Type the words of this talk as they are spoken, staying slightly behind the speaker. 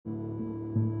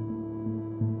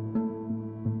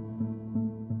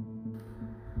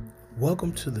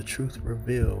Welcome to the Truth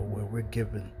Reveal, where we're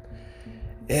giving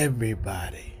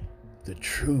everybody the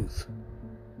truth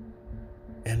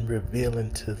and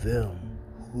revealing to them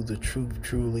who the truth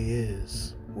truly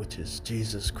is, which is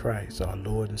Jesus Christ, our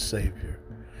Lord and Savior.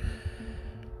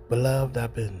 Beloved,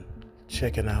 I've been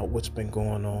checking out what's been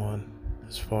going on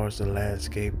as far as the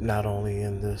landscape, not only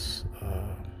in this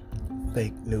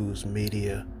fake news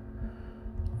media,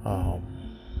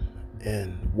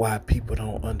 and why people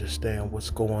don't understand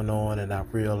what's going on. And I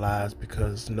realize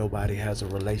because nobody has a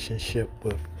relationship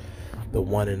with the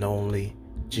one and only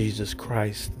Jesus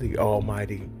Christ, the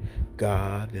Almighty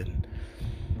God, and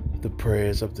the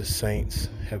prayers of the saints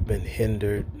have been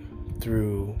hindered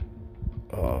through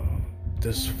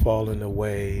this falling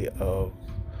away of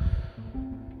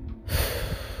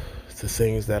the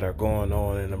things that are going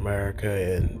on in America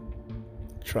and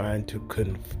trying to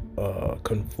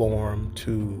conform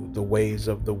to the ways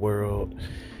of the world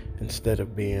instead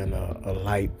of being a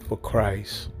light for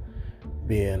Christ,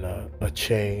 being a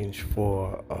change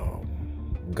for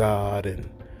God and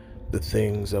the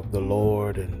things of the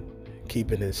Lord, and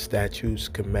keeping his statutes,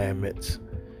 commandments,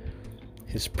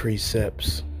 his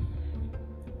precepts.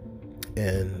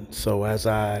 And so as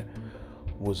I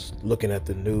was looking at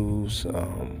the news,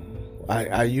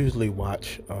 I usually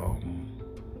watch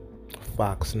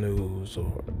Fox News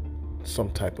or some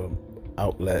type of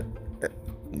outlet,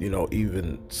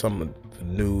 even some of the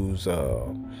news,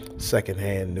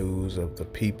 secondhand news of the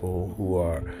people who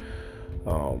are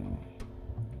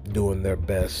doing their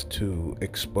best to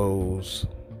expose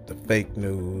the fake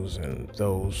news and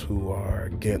those who are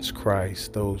against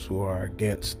Christ, those who are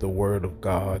against the Word of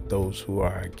God, those who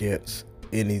are against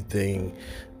anything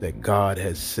that God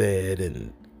has said,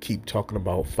 and keep talking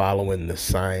about following the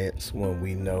science when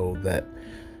we know that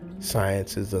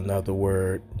science is another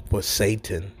word for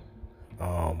Satan.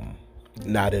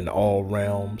 Not in all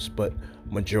realms, but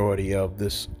majority of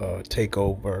this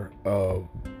takeover of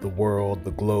the world,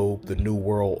 the globe, the new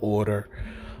world order.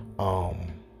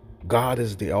 God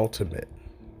is the ultimate.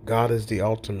 God is the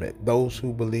ultimate. Those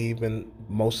who believe in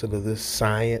most of this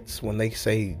science, when they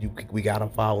say we got to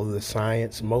follow the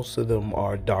science, most of them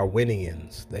are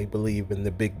Darwinians. They believe in the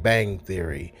Big Bang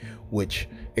Theory, which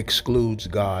excludes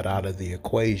God out of the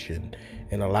equation.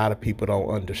 And a lot of people don't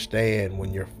understand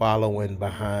when you're following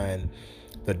behind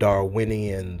the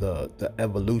Darwinian, the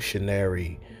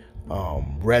evolutionary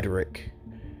rhetoric,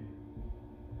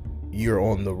 you're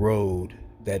on the road,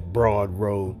 that broad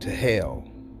road to hell.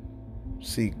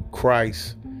 See,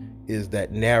 Christ is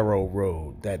that narrow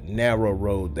road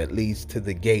that leads to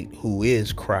the gate, who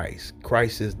is Christ.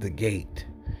 Christ is the gate.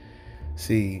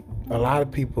 See, a lot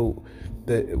of people,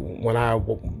 that when I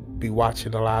be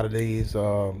watching a lot of these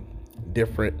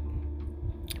different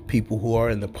people who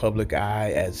are in the public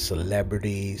eye as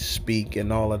celebrities speak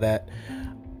and all of that,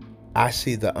 I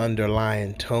see the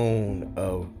underlying tone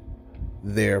of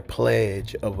their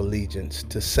pledge of allegiance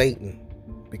to Satan.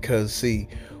 Because see,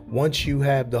 once you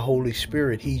have the Holy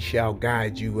Spirit, he shall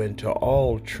guide you into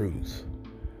all truth.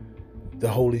 The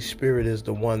Holy Spirit is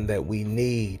the one that we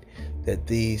need, that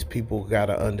these people got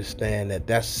to understand that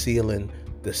that's sealing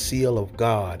the seal of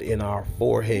God in our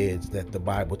foreheads that the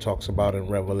Bible talks about in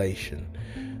Revelation,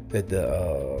 that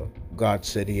God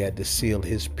said he had to seal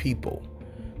his people.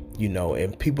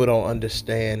 And people don't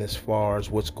understand as far as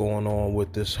what's going on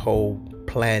with this whole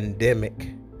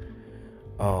pandemic,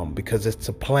 because it's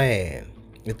a plan,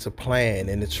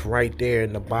 and it's right there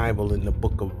in the Bible, in the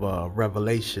book of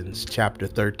Revelations, chapter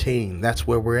 13. That's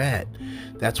where we're at.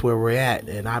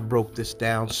 And I broke this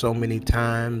down so many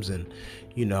times, and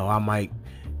I might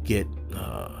get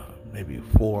maybe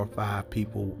 4 or 5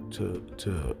 people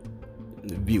to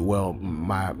view. Well,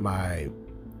 my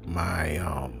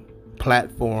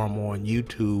platform on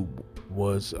YouTube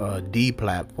was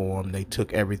deplatformed. They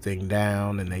took everything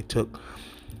down, and they took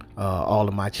all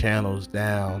of my channels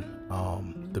down.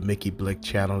 The Mickey Blick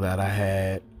channel that I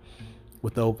had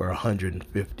with over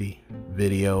 150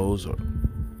 videos, or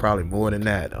probably more than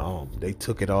that, they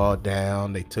took it all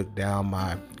down. They took down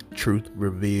my Truth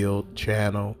Revealed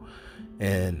channel,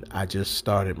 and I just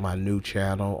started my new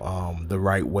channel, The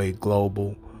Right Way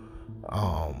Global.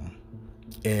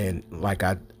 And like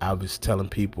I was telling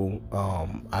people,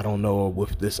 I don't know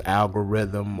with this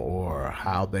algorithm or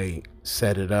how they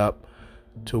set it up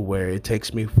to where it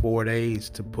takes me 4 days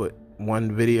to put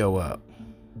one video up.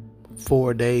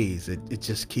 4 days. It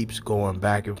just keeps going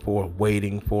back and forth,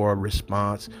 waiting for a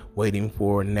response, waiting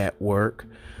for a network.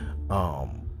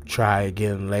 Try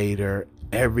again later.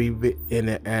 And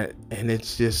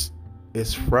it's just,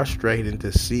 it's frustrating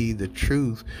to see the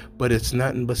truth, but it's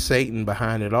nothing but Satan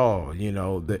behind it all.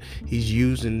 That he's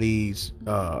using these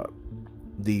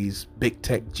these big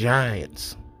tech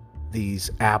giants,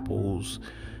 these Apples,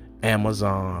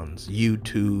 Amazons,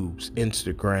 YouTubes,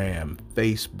 Instagram,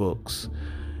 Facebooks.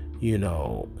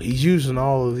 He's using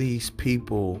all of these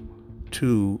people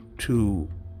to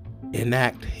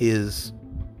enact his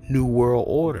new world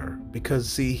order, because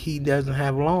see, he doesn't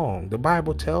have long. The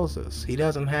Bible tells us he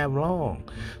doesn't have long.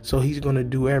 So he's going to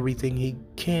do everything he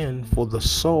can for the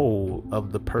soul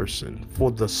of the person, for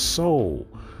the soul.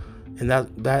 And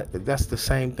that's the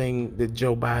same thing that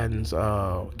Joe Biden's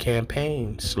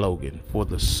campaign slogan, for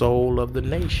the soul of the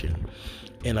nation.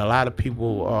 And a lot of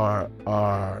people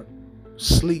are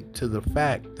asleep to the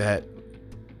fact that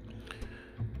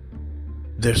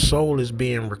their soul is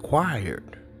being required.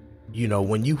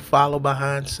 When you follow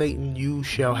behind Satan, you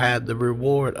shall have the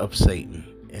reward of Satan.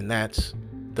 And that's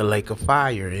the lake of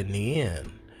fire in the end.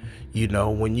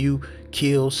 When you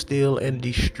kill, steal, and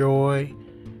destroy,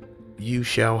 you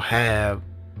shall have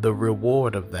the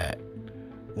reward of that.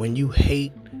 When you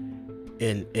hate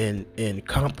and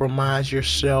compromise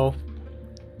yourself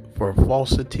for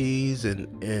falsities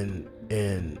and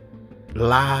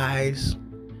lies,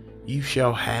 you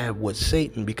shall have what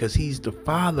Satan, because he's the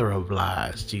father of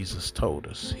lies. Jesus told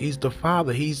us he's the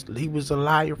father. He was a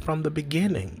liar from the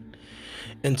beginning.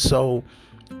 And so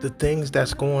the things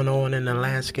that's going on in the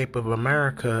landscape of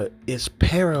America is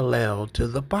parallel to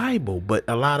the Bible. But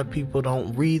a lot of people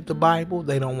don't read the Bible.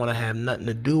 They don't want to have nothing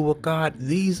to do with God.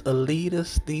 These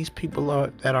elitists, these people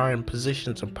that are in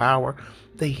positions of power,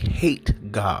 they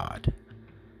hate God.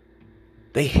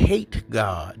 They hate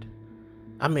God.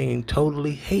 I mean,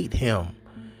 totally hate him,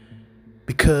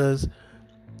 because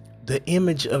the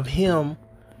image of him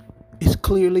is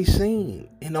clearly seen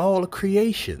in all of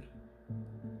creation.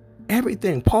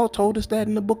 Everything. Paul told us that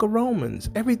in the book of Romans.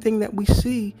 Everything that we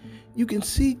see, you can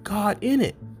see God in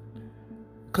it,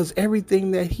 because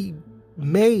everything that he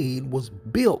made was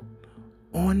built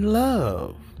on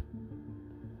love.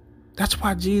 That's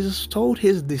why Jesus told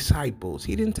his disciples.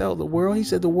 He didn't tell the world. He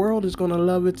said the world is going to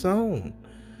love its own.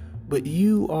 But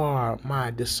you are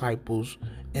my disciples,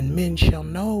 and men shall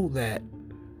know that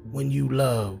when you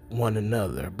love one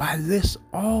another. By this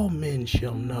all men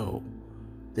shall know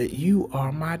that you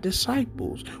are my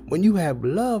disciples, when you have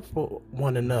love for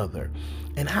one another.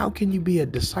 And how can you be a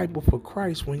disciple for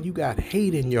Christ when you got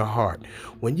hate in your heart?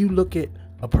 When you look at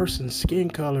a person's skin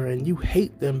color and you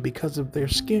hate them because of their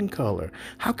skin color,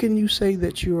 how can you say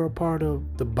that you're a part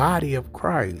of the body of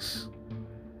Christ?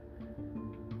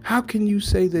 How can you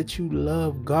say that you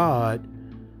love God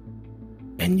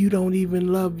and you don't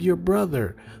even love your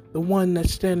brother, the one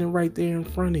that's standing right there in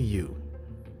front of you?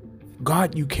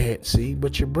 God you can't see,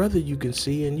 but your brother you can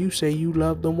see, and you say you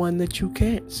love the one that you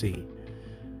can't see.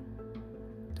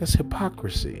 That's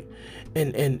hypocrisy.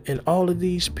 And all of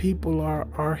these people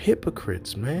are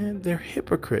hypocrites, man. They're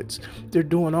hypocrites. They're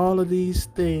doing all of these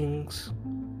things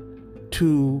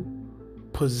to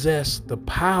possess the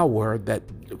power that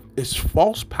is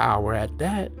false power at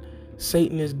that.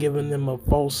 Satan is giving them a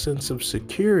false sense of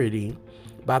security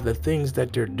by the things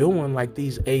that they're doing, like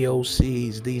these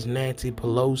AOCs, these Nancy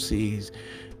Pelosi's,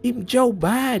 even Joe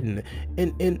Biden,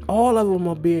 and all of them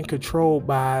are being controlled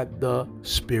by the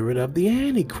spirit of the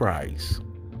Antichrist,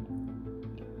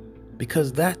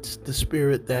 because that's the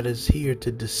spirit that is here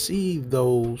to deceive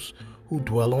those who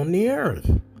dwell on the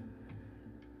earth.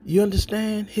 You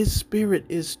understand? His spirit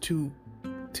is to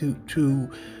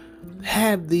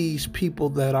have these people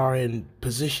that are in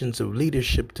positions of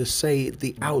leadership to say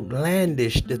the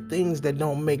outlandish, the things that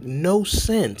don't make no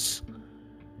sense.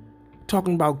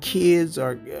 Talking about kids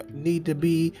need to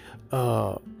be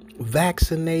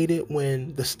vaccinated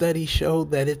when the study showed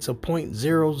that it's a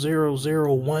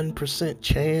 0.0001%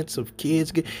 chance of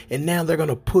kids and now they're going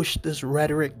to push this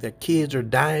rhetoric that kids are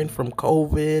dying from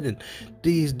COVID and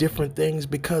these different things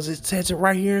because it says it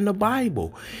right here in the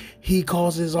Bible. He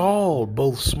causes all,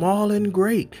 both small and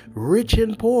great, rich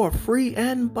and poor, free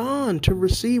and bond, to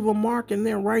receive a mark in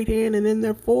their right hand and in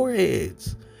their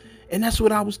foreheads. And that's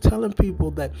what I was telling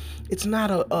people, that it's not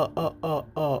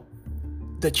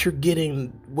that you're getting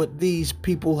what these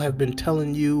people have been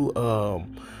telling you,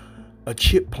 a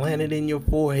chip planted in your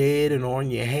forehead and on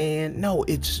your hand. No,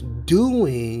 it's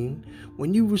doing,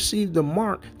 when you receive the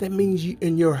mark, that means you,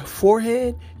 in your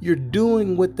forehead, you're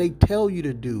doing what they tell you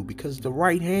to do, because the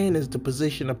right hand is the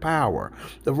position of power.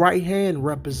 The right hand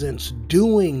represents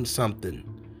doing something.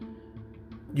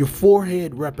 Your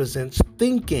forehead represents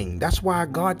thinking. That's why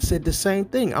God said the same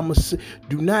thing.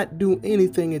 Do not do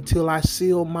anything until I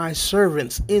seal my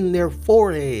servants in their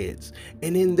foreheads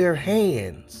and in their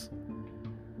hands.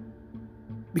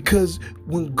 Because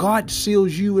when God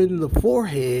seals you in the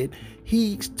forehead,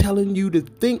 he's telling you to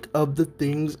think of the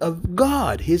things of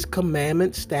God, his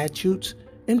commandments, statutes,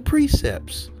 and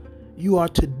precepts. You are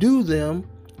to do them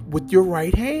with your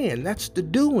right hand. That's the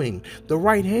doing. The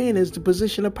right hand is the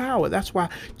position of power. That's why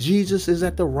Jesus is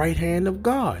at the right hand of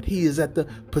God. He is at the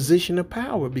position of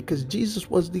power because Jesus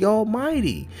was the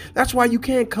Almighty. That's why you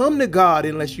can't come to God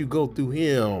unless you go through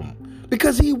him,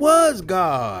 because he was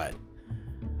God.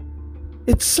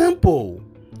 It's simple,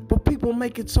 but people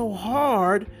make it so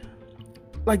hard.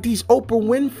 Like these Oprah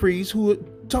Winfrey's who are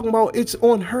talking about it's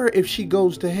on her if she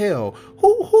goes to hell.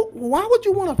 Why would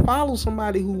you want to follow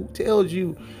somebody who tells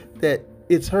you that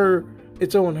it's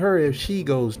on her if she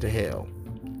goes to hell?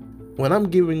 When I'm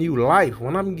giving you life,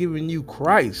 when I'm giving you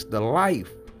Christ, the life,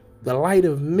 the light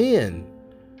of men.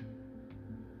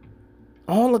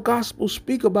 All the Gospels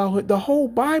speak about it. The whole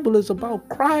Bible is about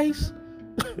Christ.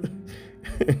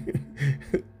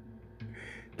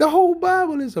 The whole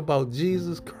Bible is about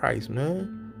Jesus Christ,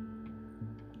 man.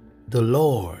 The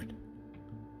Lord,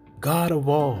 God of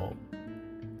all,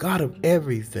 God of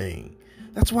everything.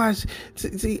 That's why,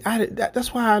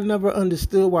 that's why I never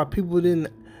understood why people didn't.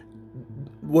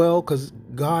 Well, because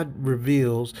God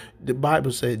reveals. The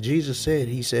Bible said, Jesus said,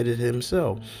 he said it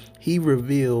himself. He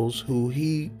reveals who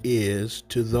he is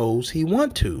to those he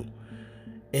wants to,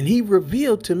 and he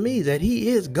revealed to me that he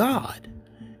is God.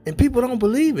 And people don't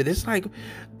believe it. It's like,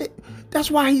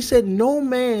 that's why he said, no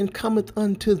man cometh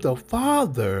unto the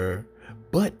Father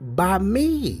but by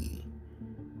me.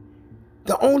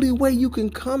 The only way you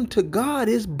can come to God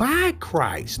is by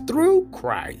Christ, through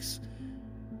Christ.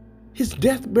 His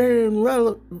death,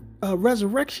 burial, and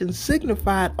resurrection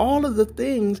signified all of the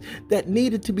things that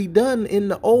needed to be done in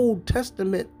the Old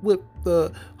Testament with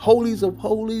the holies of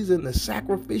holies and the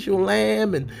sacrificial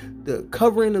lamb and the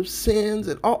covering of sins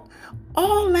and all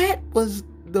that was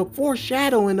the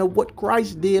foreshadowing of what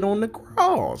Christ did on the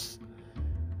cross.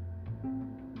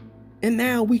 And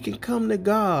now we can come to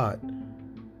God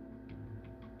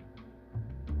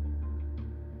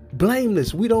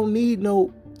blameless. We don't need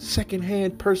no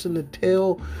secondhand person to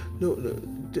tell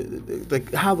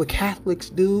how the Catholics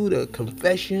do the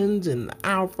confessions and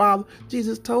our Father.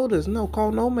 Jesus told us, no,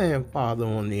 call no man Father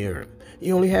on the earth.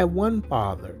 You only have one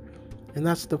Father, and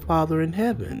that's the Father in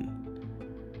heaven.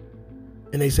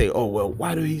 And they say, oh, well,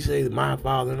 why do he say my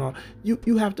Father and all?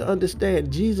 You have to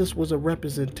understand, Jesus was a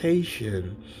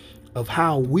representation of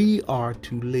how we are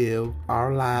to live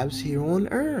our lives here on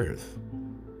earth.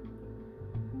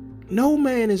 No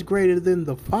man is greater than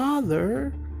the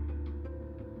Father.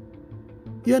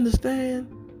 You understand?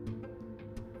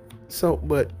 So,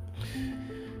 but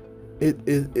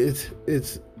it's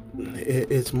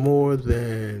more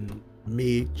than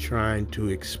me trying to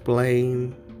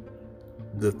explain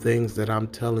the things that I'm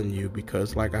telling you,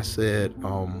 because like I said,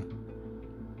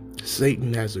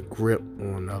 Satan has a grip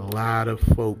on a lot of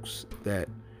folks that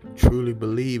truly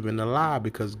believe in the lie,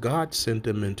 because God sent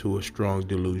them into a strong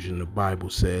delusion. The Bible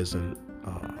says in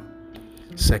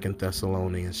 2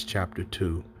 Thessalonians chapter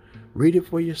 2. Read it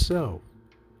for yourself.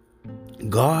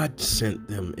 God sent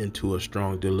them into a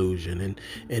strong delusion,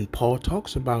 and Paul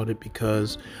talks about it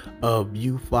because of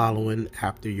you following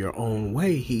after your own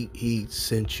way. He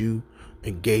sent you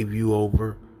and gave you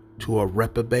over to a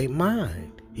reprobate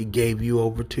mind. He gave you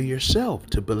over to yourself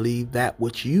to believe that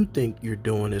what you think you're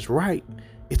doing is right.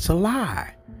 It's a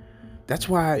lie. That's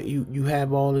why you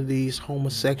have all of these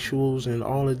homosexuals and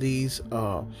all of these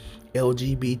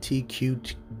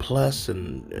LGBTQ plus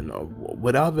and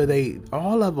whatever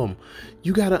all of them.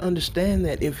 You got to understand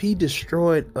that if he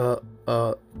destroyed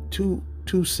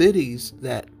two cities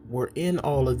that were in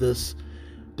all of this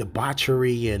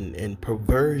debauchery and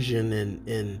perversion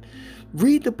and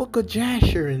read the book of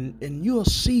Jasher and you'll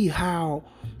see how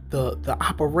the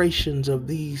operations of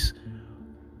these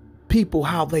people,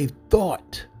 how they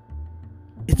thought.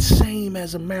 It's same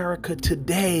as America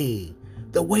today.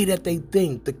 The way that they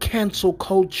think, the cancel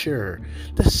culture,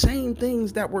 the same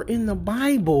things that were in the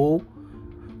Bible,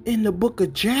 in the book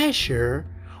of Jasher,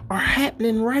 are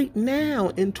happening right now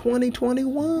in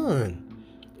 2021.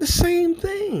 The same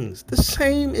things, the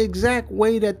same exact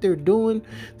way that they're doing.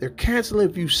 They're canceling.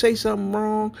 If you say something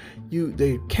wrong,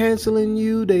 they're canceling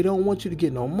you. They don't want you to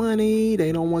get no money.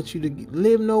 They don't want you to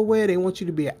live nowhere. They want you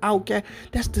to be an outcast.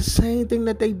 That's the same thing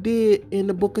that they did in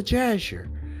the book of Jasher.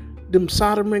 Them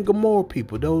Sodom and Gomorrah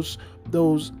people,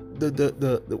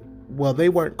 well, they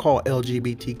weren't called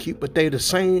LGBTQ, but they're the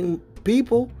same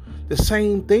people, the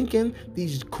same thinking.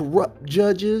 These corrupt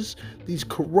judges, these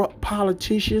corrupt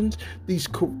politicians,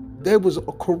 there was a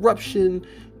corruption.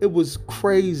 It was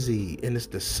crazy, and it's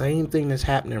the same thing that's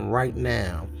happening right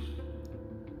now.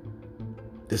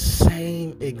 The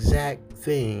same exact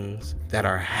things that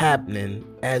are happening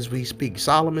as we speak.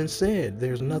 Solomon said,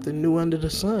 there's nothing new under the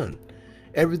sun.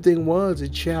 Everything was,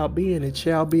 it shall be, and it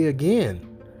shall be again.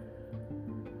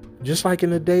 Just like in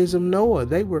the days of Noah,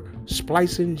 they were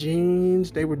splicing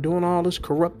genes. They were doing all this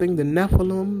corrupting. The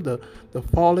Nephilim, the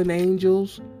fallen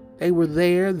angels, they were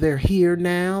there. They're here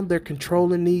now. They're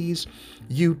controlling these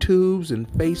YouTubes and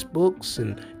Facebooks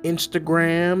and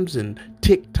Instagrams and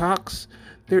TikToks.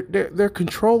 They're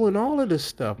controlling all of this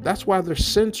stuff. That's why they're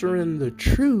censoring the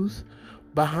truth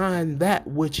behind that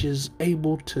which is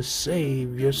able to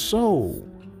save your soul.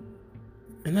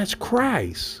 And that's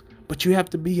Christ. But you have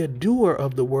to be a doer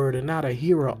of the word and not a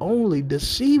hearer only,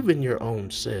 deceiving your own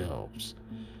selves.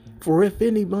 For if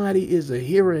anybody is a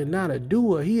hearer and not a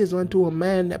doer, he is unto a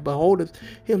man that beholdeth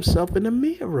himself in a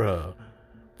mirror.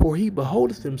 For he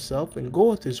beholdeth himself and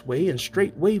goeth his way, and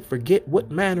straightway forget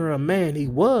what manner of man he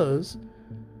was.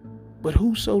 But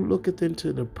whoso looketh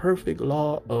into the perfect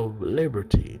law of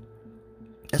liberty,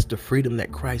 that's the freedom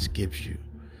that Christ gives you.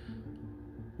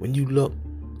 When you look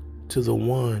to the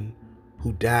one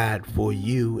who died for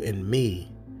you and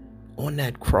me on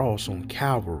that cross on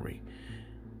Calvary.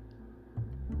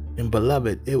 And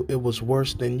beloved, it was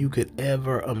worse than you could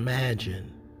ever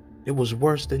imagine. It was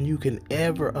worse than you can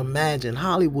ever imagine.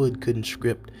 Hollywood couldn't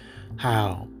script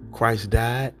how Christ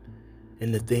died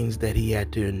and the things that he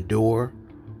had to endure.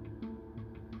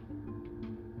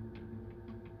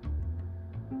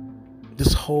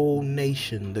 This whole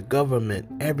nation, the government,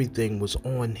 everything was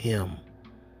on him.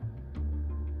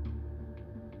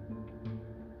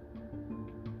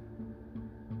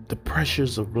 The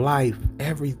pressures of life,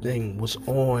 everything was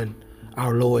on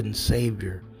our Lord and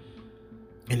Savior.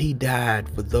 And he died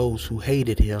for those who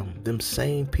hated him. Them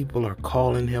same people are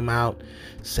calling him out,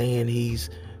 saying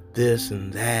he's this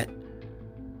and that,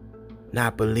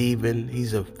 not believing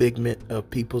he's a figment of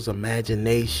people's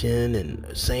imagination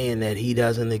and saying that he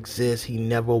doesn't exist. He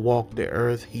never walked the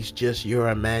earth. He's just your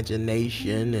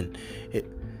imagination. And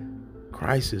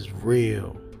Christ is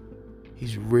real.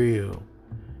 He's real.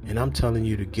 And I'm telling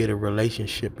you to get a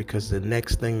relationship, because the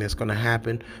next thing that's going to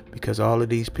happen, because all of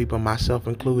these people, myself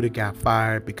included, got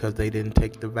fired because they didn't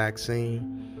take the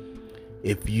vaccine.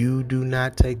 If you do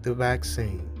not take the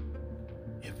vaccine,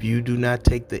 if you do not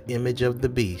take the image of the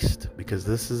beast, because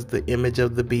this is the image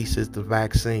of the beast, is the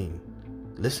vaccine.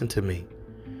 Listen to me.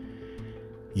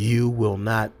 You will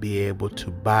not be able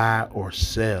to buy or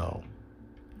sell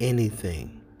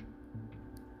anything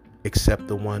except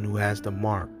the one who has the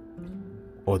mark,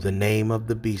 or the name of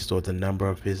the beast, or the number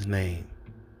of his name.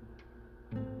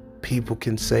 People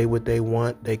can say what they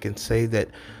want. They can say that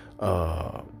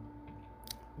the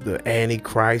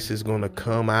Antichrist is going to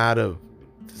come out of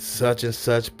such and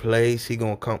such place. He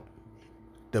going to come.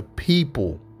 The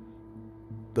people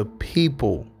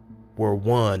were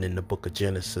one in the book of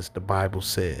Genesis, the Bible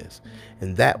says.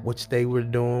 And that which they were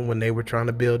doing when they were trying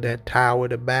to build that tower,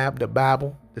 the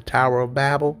Tower of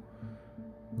Babel,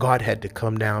 God had to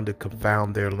come down to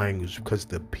confound their language, because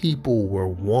the people were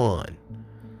one.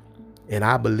 And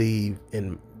I believe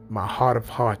in my heart of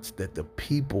hearts that the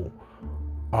people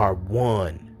are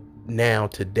one now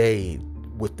today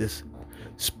with this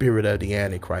spirit of the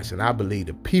Antichrist. And I believe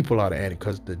the people are the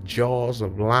Antichrist, because the jaws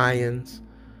of lions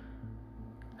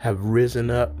have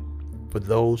risen up for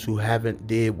those who haven't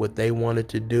did what they wanted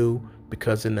to do.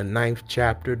 Because in the 9th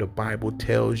chapter, the Bible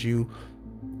tells you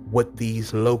what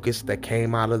these locusts that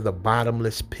came out of the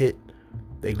bottomless pit,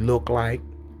 they look like.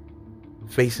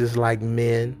 Faces like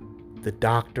men, the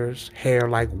doctors, hair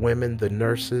like women, the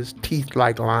nurses, teeth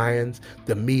like lions,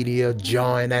 the media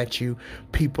jawing at you.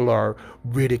 People are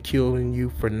ridiculing you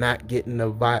for not getting the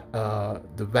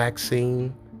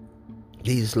vaccine.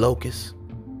 These locusts,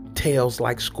 tails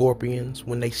like scorpions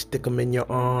when they stick them in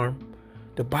your arm.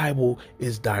 The Bible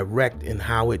is direct in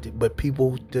how it, but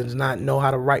people does not know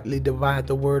how to rightly divide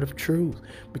the word of truth,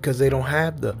 because they don't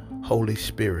have the Holy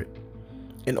Spirit.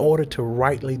 In order to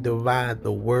rightly divide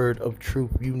the word of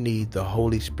truth, you need the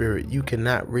Holy Spirit. You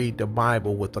cannot read the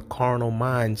Bible with a carnal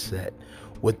mindset,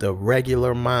 with a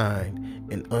regular mind,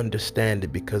 and understand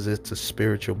it, because it's a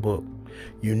spiritual book.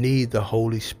 You need the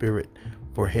Holy Spirit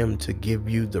for him to give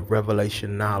you the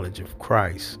revelation knowledge of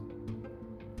Christ,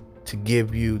 to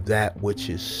give you that which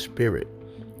is spirit.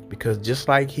 Because just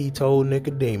like he told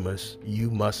Nicodemus,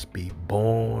 you must be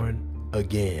born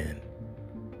again.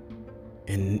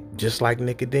 And just like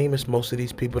Nicodemus, most of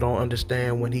these people don't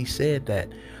understand when he said that.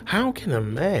 How can a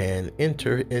man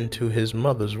enter into his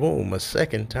mother's womb a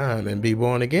second time and be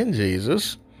born again,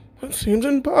 Jesus? That seems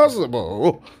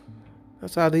impossible.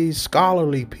 That's how these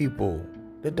scholarly people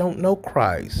that don't know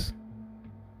Christ,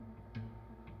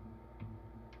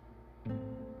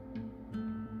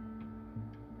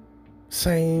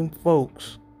 same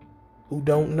folks who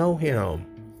don't know him.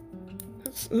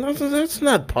 That's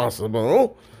not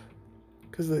possible.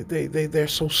 Because they're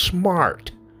so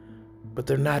smart, but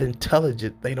they're not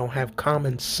intelligent. They don't have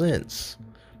common sense,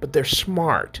 but they're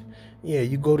smart. Yeah,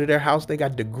 you go to their house, they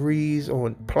got degrees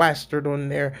plastered on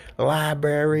their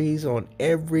libraries on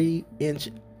every inch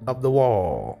of the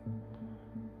wall.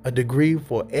 A degree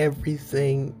for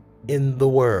everything in the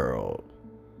world.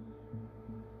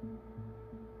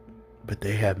 But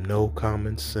they have no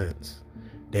common sense.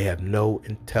 They have no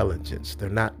intelligence. They're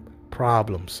not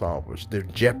problem solvers. They're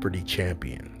Jeopardy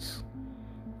champions.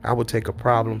 I would take a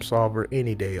problem solver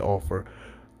any day over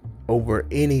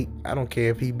any, I don't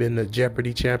care if he's been a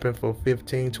Jeopardy champion for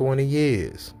 15, 20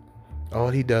 years. All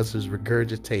he does is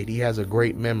regurgitate. He has a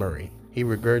great memory. He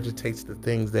regurgitates the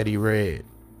things that he read.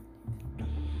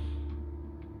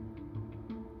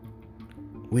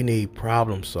 We need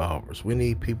problem solvers. We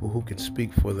need people who can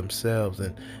speak for themselves.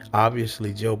 And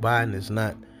obviously Joe Biden is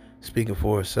not speaking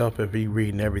for himself if he's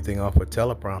reading everything off a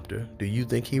teleprompter. Do you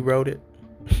think he wrote it?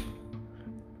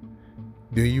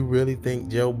 Do you really think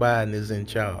Joe Biden is in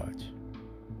charge?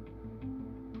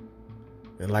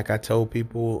 And like I told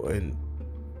people in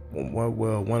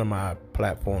one of my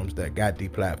platforms that got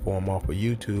deplatformed off of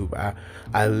YouTube,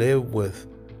 I live with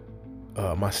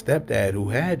my stepdad who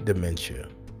had dementia.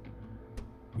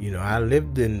 You know, I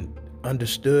lived and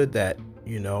understood that,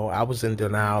 you know, I was in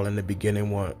denial in the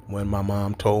beginning when my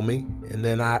mom told me. And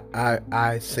then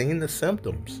I seen the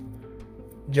symptoms.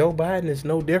 Joe Biden is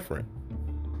no different.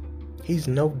 He's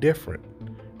no different.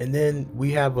 And then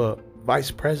we have a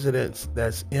vice president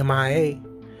that's MIA,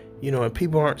 you know, and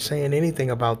people aren't saying anything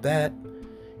about that.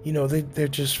 You know, they're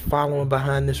just following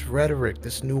behind this rhetoric,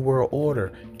 this new world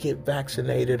order. Get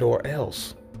vaccinated or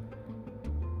else.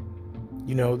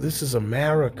 You know, this is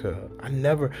America.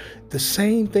 The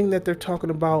same thing that they're talking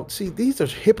about. See, these are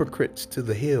hypocrites to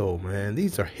the hill, man.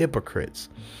 These are hypocrites.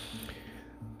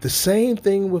 The same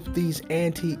thing with these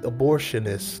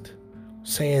anti-abortionists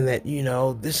saying that, you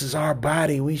know, this is our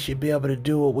body. We should be able to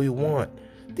do what we want.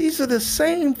 These are the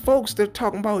same folks that are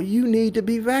talking about you need to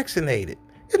be vaccinated.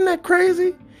 Isn't that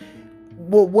crazy?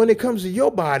 Well, when it comes to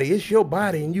your body, it's your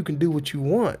body and you can do what you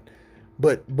want.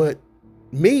 But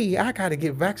me, I got to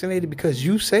get vaccinated because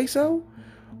you say so?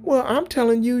 Well, I'm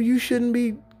telling you, you shouldn't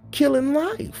be killing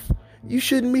life. You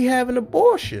shouldn't be having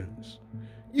abortions.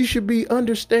 You should be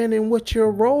understanding what your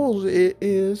role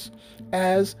is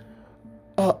as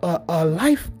a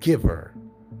life giver,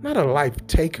 not a life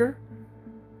taker.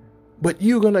 But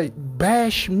you're going to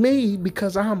bash me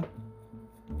because I'm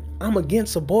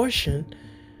against abortion,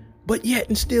 but yet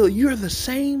and still you're the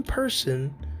same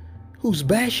person who's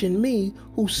bashing me,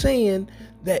 who's saying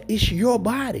that it's your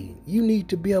body. You need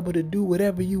to be able to do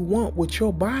whatever you want with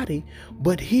your body.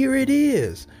 But here it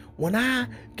is. When I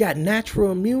got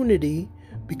natural immunity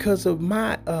because of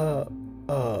my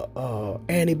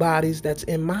antibodies that's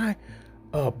in my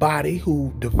body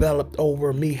who developed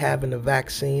over me having a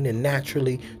vaccine and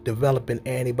naturally developing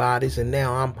antibodies, and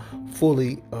now I'm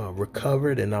fully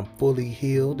recovered and I'm fully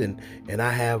healed, and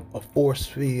I have a force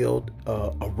field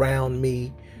around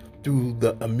me through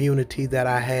the immunity that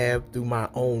I have through my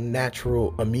own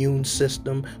natural immune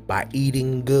system, by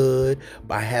eating good,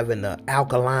 by having an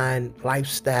alkaline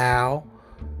lifestyle,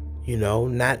 you know,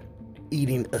 not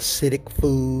eating acidic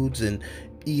foods and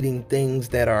eating things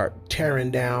that are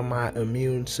tearing down my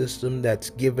immune system,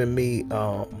 that's giving me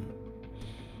a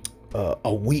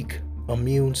weak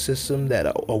immune system,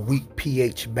 that a weak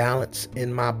pH balance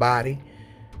in my body.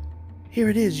 Here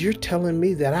it is. You're telling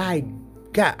me that I've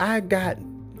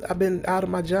been out of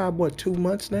my job, 2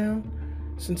 months now?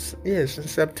 Since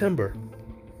September.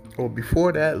 Or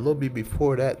before that, a little bit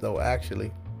before that though,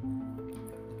 actually.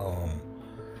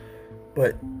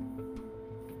 But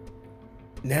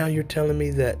now you're telling me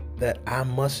that I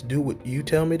must do what you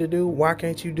tell me to do? Why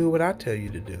can't you do what I tell you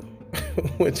to do?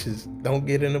 Which is, don't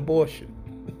get an abortion.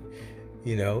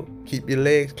 You know, keep your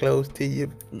legs closed till you're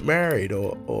married,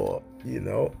 or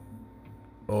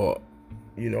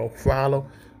follow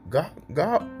God.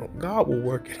 God will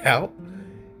work it out.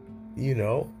 You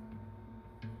know.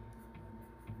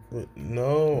 But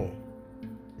no,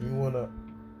 you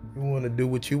wanna do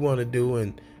what you want to do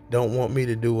and don't want me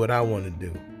to do what I want to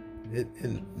do.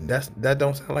 That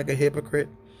don't sound like a hypocrite.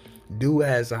 Do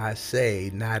as I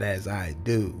say, not as I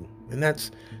do. And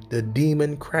that's the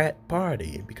Democrat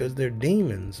Party, because they're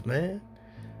demons, man.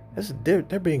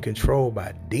 They're being controlled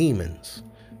by demons.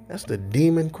 That's the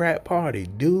Democrat Party.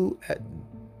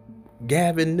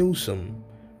 Gavin Newsom,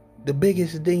 the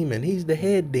biggest demon. He's the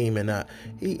head demon.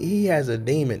 He has a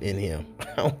demon in him.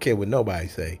 I don't care what nobody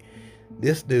say.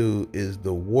 This dude is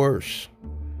the worst.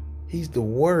 He's the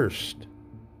worst.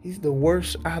 He's the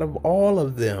worst out of all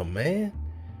of them, man.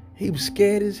 He was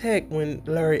scared as heck when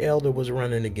Larry Elder was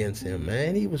running against him,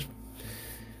 man. He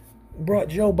brought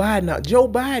Joe Biden out. Joe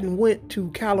Biden went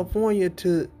to California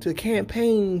to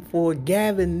campaign for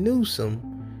Gavin Newsom,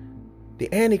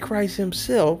 the Antichrist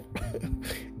himself,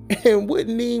 and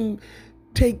wouldn't even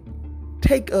take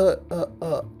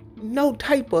no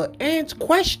type of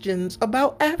questions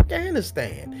about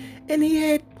Afghanistan. And he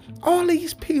had all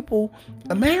these people,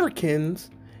 Americans,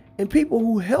 and people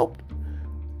who helped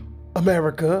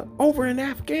America over in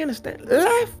Afghanistan,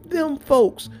 left them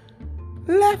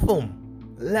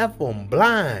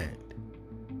blind,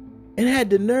 and had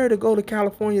the nerve to go to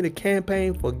California to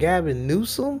campaign for Gavin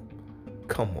Newsom.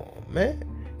 Come on, man.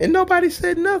 And nobody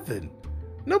said nothing.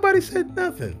 Nobody said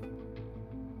nothing,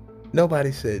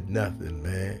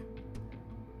 man.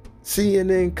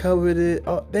 CNN covered it.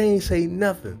 They ain't say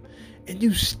nothing. And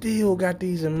you still got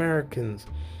these Americans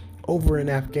over in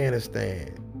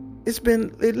Afghanistan. It's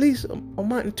been at least a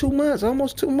month and 2 months,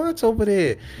 almost 2 months over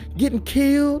there, getting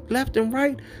killed left and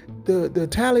right. The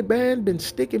Taliban been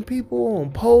sticking people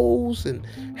on poles and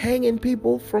hanging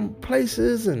people from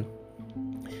places, and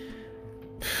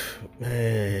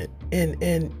man,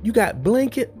 and you got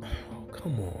Blinken. Oh,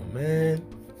 come on, man.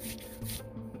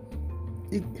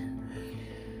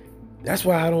 That's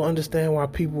why I don't understand why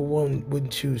people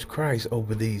wouldn't choose Christ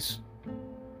over these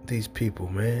people,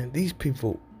 man. These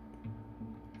people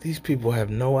have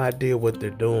no idea what they're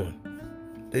doing.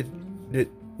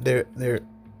 They're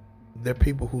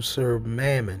people who serve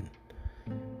mammon.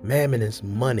 Mammon is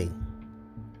money.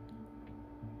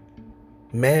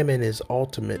 Mammon is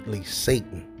ultimately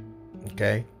Satan.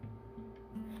 Okay?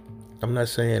 I'm not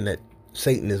saying that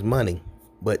Satan is money,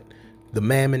 but the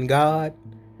mammon god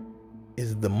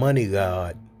is the money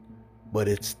god, but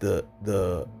it's the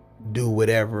do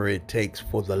whatever it takes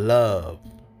for the love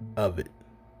of it.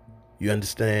 You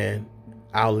understand?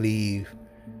 I'll leave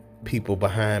people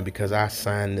behind because I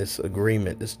signed this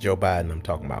agreement. This is Joe Biden I'm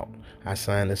talking about. I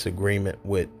signed this agreement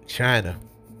with China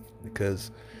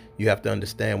because you have to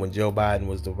understand, when Joe Biden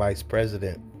was the vice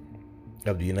president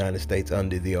of the United States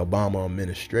under the Obama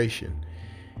administration,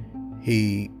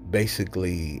 he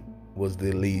basically was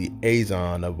the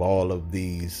liaison of all of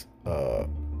these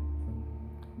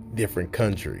different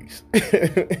countries.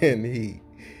 And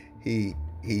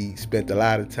he spent a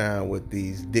lot of time with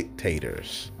these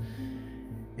dictators,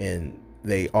 and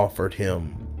they offered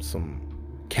him some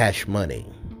cash money,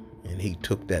 and he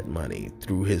took that money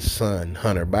through his son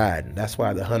Hunter Biden. That's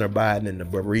why the Hunter Biden and the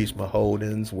Burisma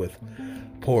holdings with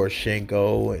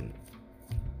Poroshenko and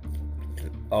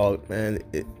oh man,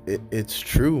 it's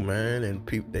true, man. And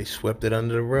they swept it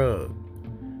under the rug.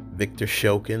 Victor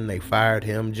Shokin, they fired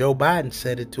him. Joe Biden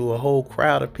said it to a whole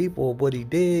crowd of people what he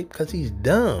did because he's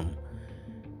dumb.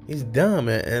 He's dumb,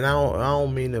 and I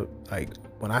don't mean to, like,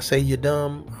 when I say you're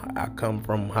dumb, I come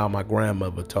from how my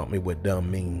grandmother taught me what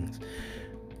dumb means.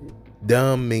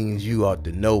 Dumb means you ought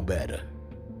to know better.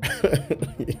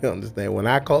 You understand? When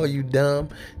I call you dumb,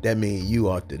 that means you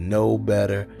ought to know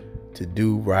better, to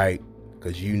do right,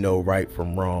 because you know right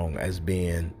from wrong as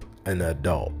being an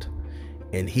adult.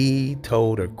 And he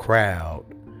told a crowd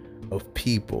of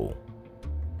people,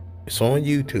 it's on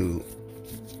YouTube,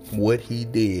 what he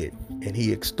did, and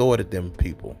he extorted them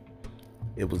people.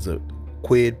 It was a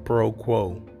quid pro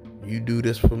quo. You do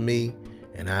this for me,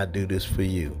 and I do this for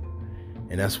you.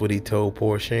 And that's what he told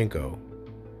Poroshenko.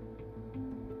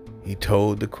 He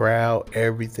told the crowd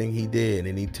everything he did,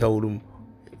 and he told them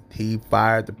he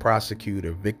fired the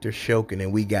prosecutor, Victor Shokin,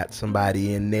 and we got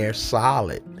somebody in there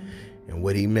solid. And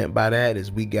what he meant by that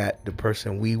is we got the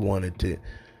person we wanted to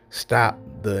stop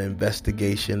the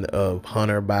investigation of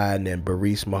Hunter Biden and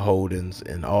Burisma Holdings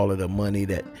and all of the money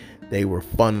that they were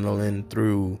funneling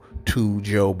through to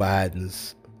Joe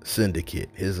Biden's syndicate,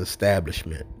 his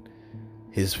establishment,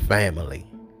 his family,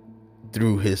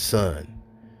 through his son.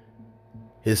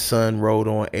 His son rode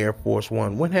on Air Force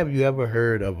One. When have you ever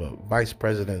heard of a vice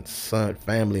president's son,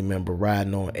 family member,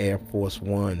 riding on Air Force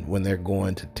One when they're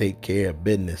going to take care of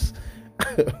business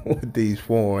with these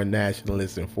foreign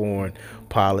nationalists and foreign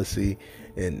policy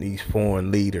and these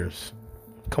foreign leaders?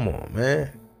 Come on,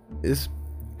 man.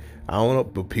 I don't know,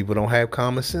 but people don't have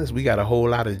common sense. We got a whole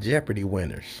lot of Jeopardy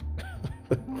winners.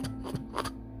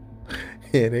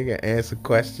 Yeah, they can answer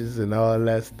questions and all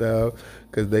that stuff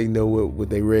because they know what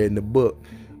they read in the book,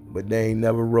 but they ain't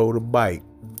never rode a bike.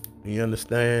 You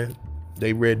understand?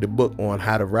 They read the book on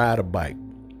how to ride a bike.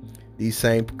 These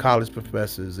same college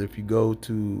professors, if you go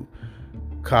to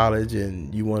college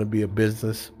and you want to be a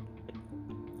business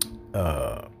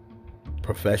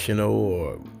professional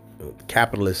or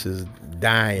capitalist is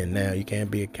dying now. You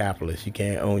can't be a capitalist. You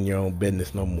can't own your own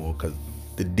business no more because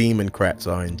the Democrats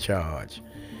are in charge.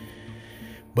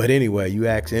 But anyway, you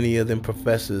ask any of them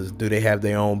professors, do they have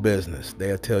their own business?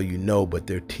 They'll tell you no, but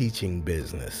they're teaching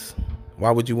business.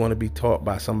 Why would you want to be taught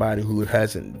by somebody who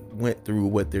hasn't went through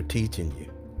what they're teaching you?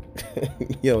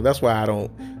 That's why I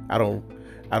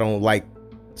don't like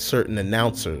certain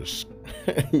announcers.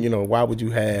 Why would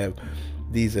you have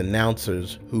these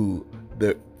announcers who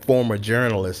the former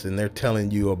journalists and they're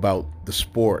telling you about the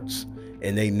sports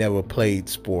and they never played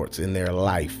sports in their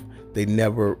life. They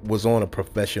never was on a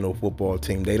professional football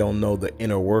team. They don't know the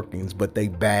inner workings, but they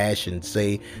bash and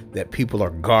say that people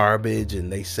are garbage,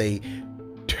 and they say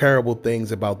terrible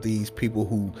things about these people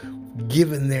who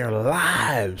given their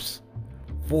lives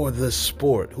for the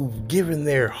sport, who've given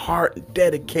their heart,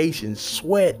 dedication,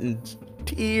 sweat, and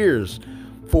tears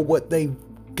for what they've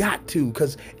got to.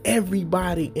 Because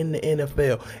everybody in the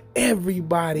NFL,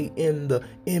 everybody in the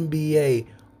NBA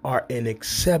are an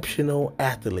exceptional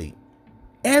athlete.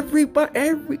 Everybody,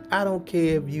 I don't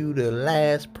care if you the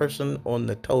last person on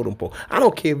the totem pole. I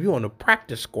don't care if you're on the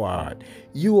practice squad.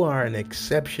 You are an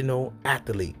exceptional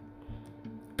athlete,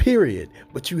 period.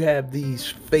 But you have these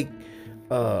fake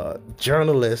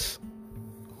journalists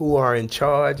who are in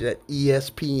charge at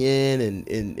ESPN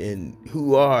and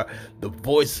who are the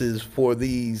voices for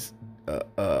these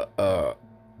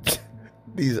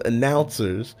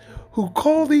announcers who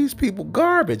call these people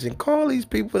garbage and call these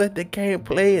people that they can't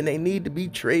play and they need to be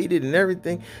traded and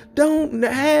everything.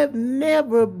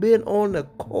 Never been on the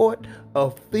court,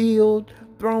 a field,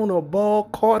 thrown a ball,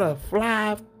 caught a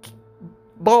fly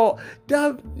ball,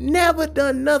 never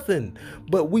done nothing.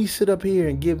 But we sit up here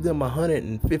and give them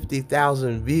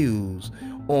 150,000 views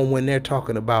on when they're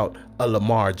talking about a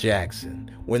Lamar Jackson,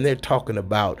 when they're talking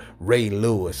about Ray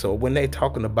Lewis, or when they're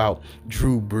talking about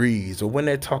Drew Brees, or when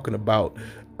they're talking about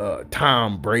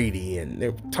Tom Brady, and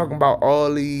they're talking about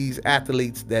all these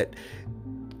athletes that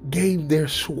gave their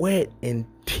sweat and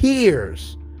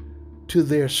tears to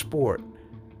their sport.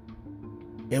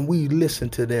 And we listen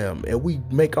to them and we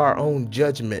make our own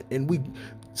judgment, and we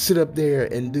sit up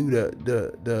there and do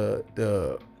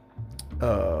the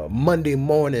Monday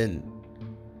morning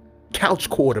couch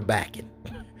quarterbacking.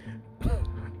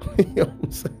 You know what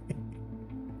I'm saying?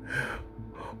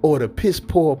 Or the piss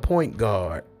poor point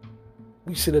guard.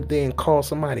 We sit up there and call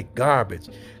somebody garbage.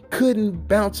 Couldn't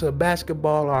bounce a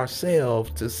basketball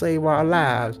ourselves to save our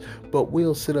lives, but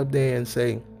we'll sit up there and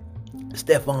say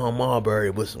Stephon Marbury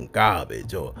was some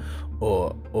garbage, or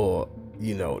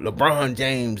LeBron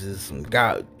James is some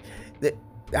garbage.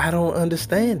 I don't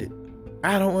understand it.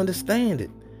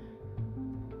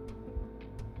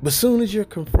 But as soon as you're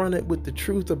confronted with the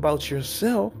truth about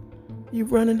yourself, you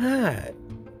run and hide.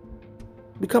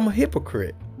 Become a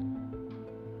hypocrite.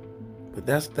 But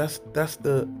that's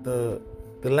the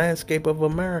landscape of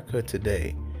America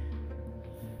today.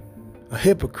 A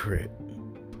hypocrite.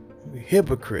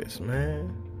 Hypocrites,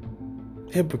 man.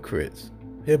 Hypocrites.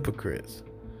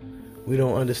 We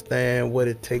don't understand what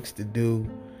it takes to do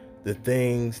the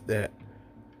things that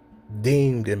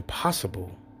deemed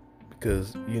impossible,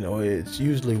 because it's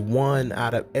usually one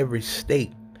out of every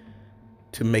state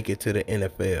to make it to the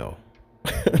NFL.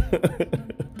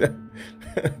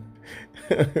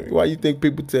 Why you think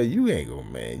people tell you ain't gonna,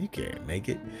 man, you can't make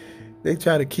it? They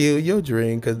try to kill your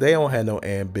dream because they don't have no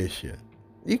ambition.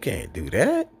 You can't do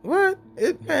that. What?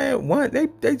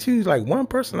 They choose like one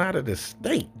person out of the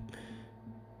state.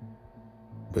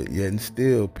 But yet and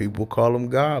still, people call them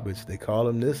garbage. They call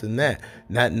them this and that,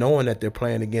 not knowing that they're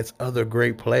playing against other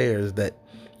great players that,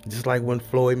 just like when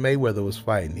Floyd Mayweather was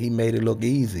fighting, he made it look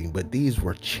easy. But these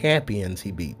were champions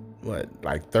he beat. What,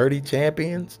 like 30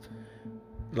 champions?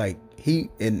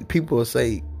 And people will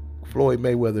say Floyd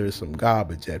Mayweather is some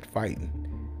garbage at fighting.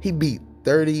 He beat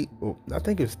 30, or I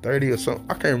think it's 30 or something.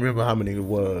 I can't remember how many it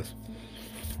was,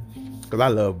 because I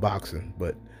love boxing.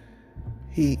 But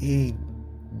he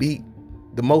beat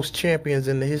the most champions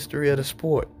in the history of the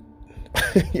sport.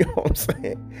 You know what I'm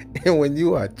saying? And when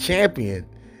you are a champion,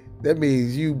 that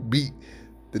means you beat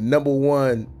the number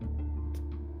one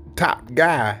top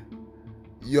guy.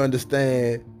 You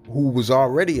understand, who was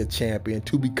already a champion,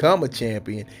 to become a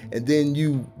champion, and then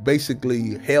you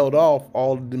basically held off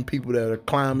all of them people that are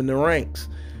climbing the ranks,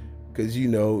 because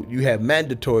you have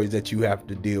mandatories that you have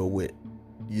to deal with,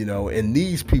 and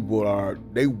these people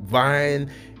they vying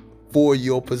for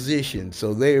your position,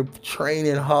 so they're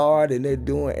training hard and they're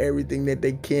doing everything that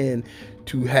they can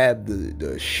to have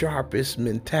the sharpest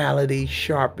mentality,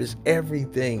 sharpest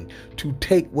everything to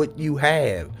take what you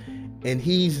have, and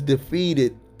he's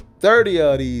defeated 30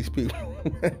 of these people.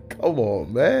 Come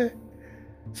on, man.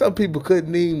 Some people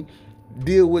couldn't even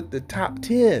deal with the top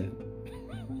 10.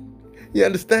 You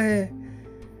understand?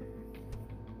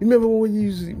 You remember when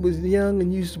you was young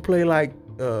and you used to play like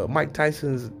Mike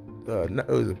Tyson's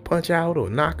was it Punch Out or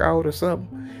Knockout or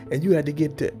something, and you had to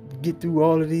get through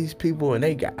all of these people, and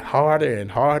they got harder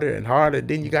and harder and harder.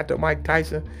 Then you got to Mike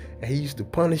Tyson, and he used to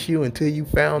punish you until you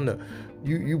found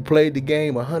you played the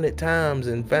game 100 times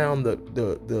and found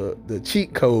the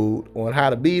cheat code on how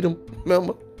to beat him.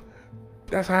 Remember?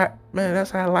 That's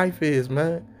how life is,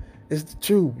 man. It's the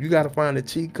truth. You got to find the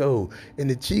cheat code, and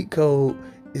the cheat code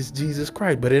is Jesus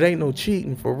Christ. But it ain't no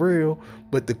cheating for real.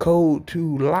 But the code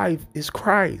to life is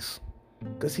Christ,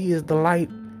 because he is the light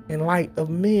and light of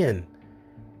men.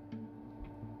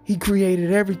 He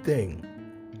created everything,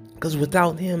 because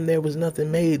without him there was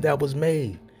nothing made that was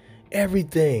made.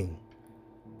 Everything,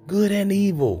 good and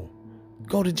evil.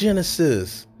 Go to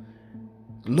Genesis.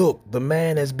 Look, the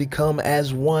man has become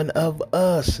as one of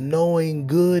us, knowing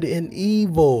good and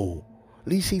evil.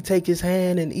 At least he take his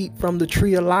hand and eat from the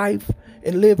tree of life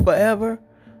and live forever.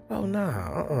 Oh,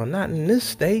 nah, not in this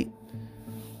state.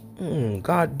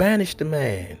 God banished the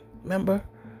man. Remember?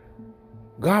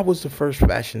 God was the first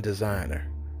fashion designer.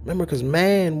 Remember, because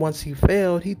man, once he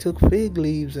failed, he took fig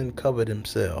leaves and covered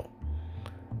himself.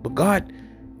 But God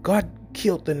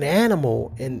killed an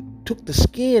animal and took the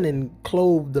skin and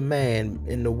clothed the man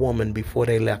and the woman before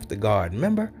they left the garden.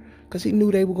 Remember? Because he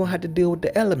knew they were going to have to deal with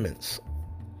the elements.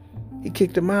 He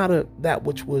kicked them out of that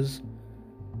which was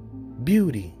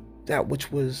beauty, that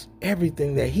which was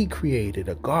everything that he created,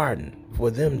 a garden for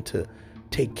them to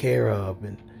take care of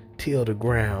and till the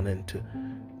ground and to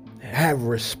have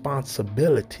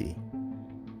responsibility.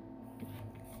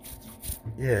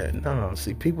 Yeah, no.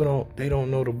 See, people don't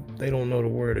know the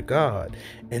word of God,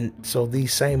 and so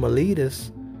these same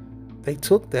elitists, they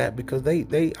took that because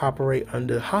they operate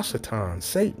under Hasatan,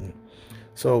 Satan.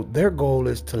 So their goal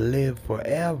is to live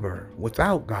forever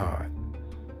without God.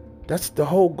 That's the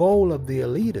whole goal of the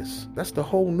elitists. That's the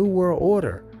whole New World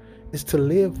Order, is to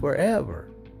live forever.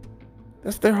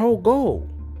 That's their whole goal.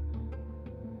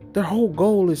 Their whole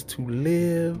goal is to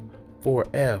live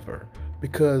forever.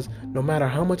 Because no matter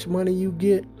how much money you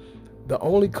get, the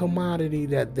only commodity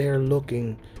that they're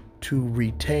looking to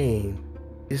retain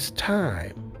is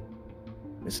time.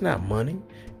 It's not money,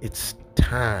 it's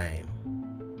time.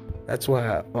 That's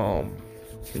why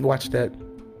watch that,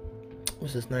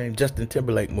 what's his name, Justin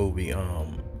Timberlake movie,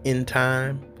 In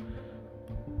Time.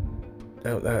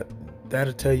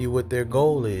 That'll tell you what their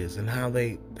goal is and how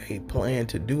they plan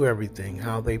to do everything,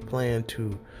 how they plan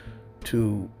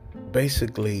to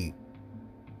basically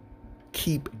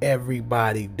keep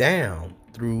everybody down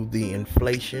through the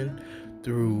inflation,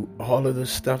 through all of the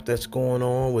stuff that's going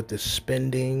on with the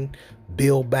spending,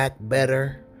 build back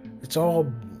better. It's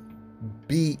all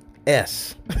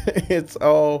BS. It's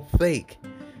all fake.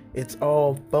 It's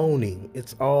all phony.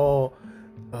 It's all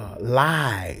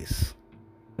lies.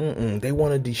 They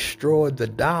want to destroy the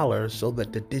dollar so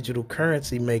that the digital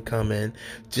currency may come in,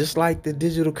 just like the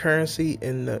digital currency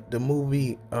in the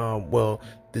movie.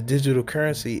 The digital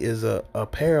currency is a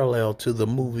parallel to the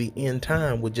movie In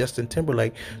Time with Justin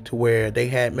Timberlake, to where they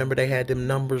had them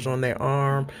numbers on their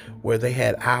arm where they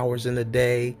had hours in a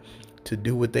day to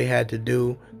do what they had to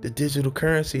do. The digital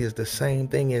currency is the same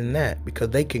thing in that, because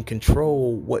they can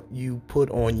control what you put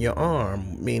on your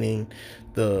arm, meaning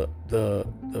the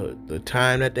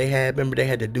time that they had. Remember, they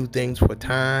had to do things for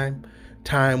time.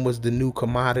 Time was the new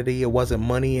commodity. It wasn't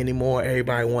money anymore.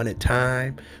 Everybody wanted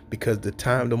time, because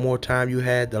the more time you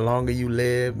had, the longer you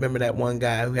lived. Remember that one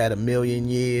guy who had 1,000,000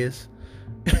 years?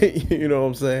 You know what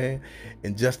I'm saying?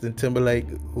 And Justin Timberlake,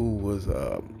 who was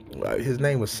his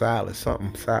name was Silas. I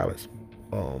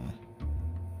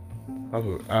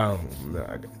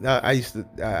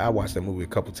watched that movie a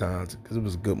couple times because it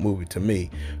was a good movie to me,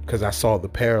 because I saw the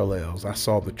parallels, I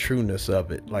saw the trueness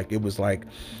of it. Like, it was like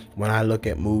when I look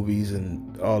at movies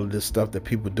and all of this stuff that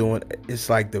people doing, it's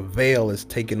like the veil is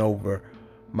taking over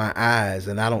my eyes,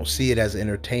 and I don't see it as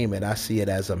entertainment. I see it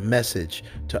as a message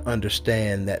to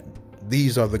understand that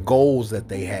these are the goals that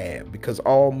they have, because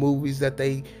all movies that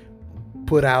they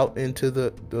put out into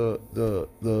the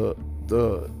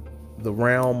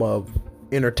realm of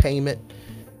entertainment,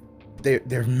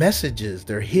 they're messages,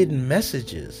 they're hidden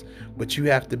messages, but you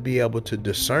have to be able to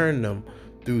discern them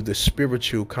through the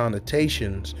spiritual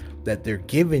connotations that they're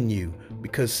giving you.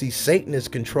 Because see, Satan is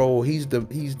control. He's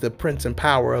the prince and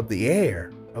power of the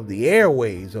air, of the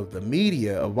airways, of the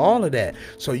media, of all of that.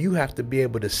 So you have to be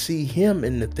able to see him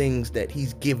in the things that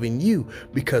he's giving you,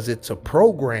 because it's a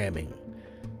programming.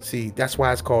 See, that's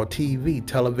why it's called TV,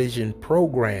 television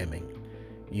programming.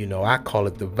 You know, I call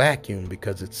it the vacuum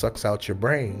because it sucks out your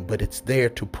brain, but it's there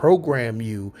to program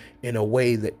you in a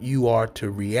way that you are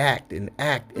to react and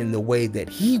act in the way that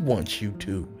he wants you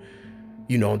to.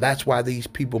 You know, that's why these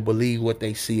people believe what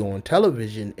they see on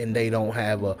television and they don't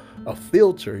have a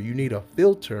filter. You need a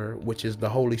filter, which is the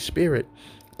Holy Spirit,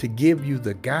 to give you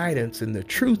the guidance and the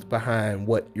truth behind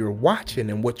what you're watching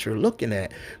and what you're looking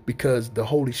at, because the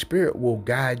Holy Spirit will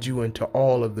guide you into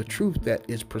all of the truth that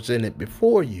is presented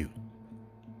before you.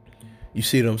 You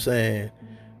see what I'm saying?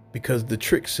 Because the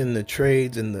tricks and the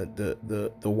trades and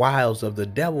the wiles of the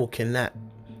devil cannot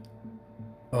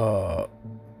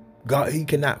God, he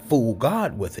cannot fool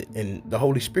God with it. And the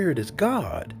Holy Spirit is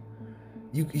God.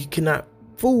 You cannot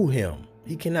fool him.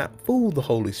 He cannot fool the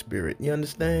Holy Spirit. You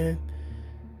understand?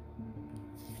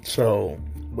 So,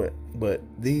 but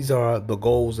these are the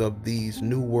goals of these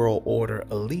New World Order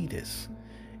elitists.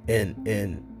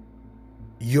 And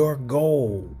your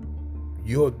goal,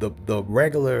 the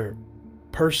regular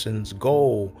person's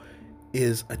goal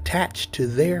is attached to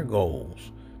their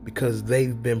goals, because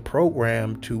they've been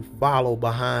programmed to follow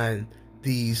behind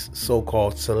these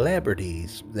so-called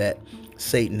celebrities that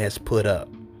Satan has put up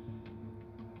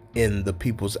in the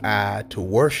people's eye to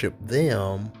worship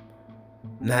them,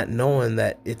 not knowing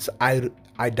that it's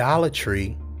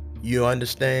idolatry. You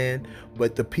understand?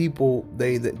 But the people,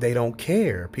 they don't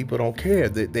care. People don't care.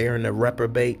 They're in a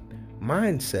reprobate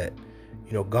mindset.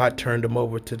 You know, God turned them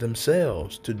over to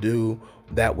themselves to do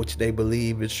that which they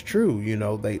believe is true. You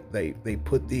know, they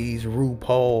put these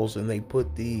RuPauls and they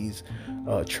put these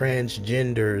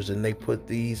transgenders and they put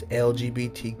these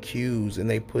LGBTQs and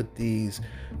they put these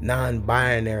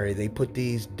non-binary, they put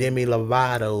these Demi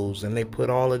Lovatos, and they put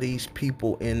all of these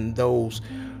people in those,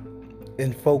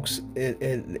 and folks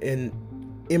in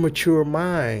immature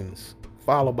minds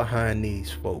follow behind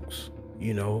these folks.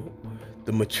 You know,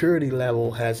 the maturity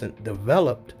level hasn't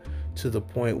developed to the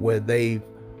point where they've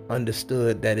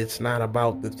understood that it's not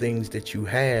about the things that you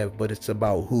have, but it's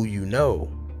about who you know.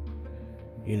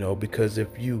 You know, because if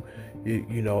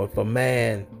if a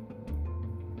man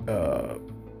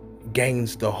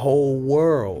gains the whole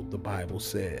world, the Bible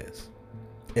says,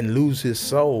 and lose his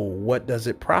soul, what does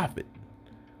it profit?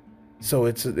 So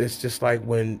it's just like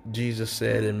when Jesus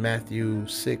said in Matthew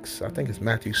 6, I think it's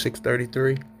Matthew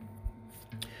 6:33,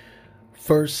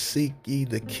 first seek ye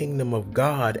the kingdom of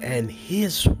God and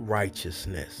his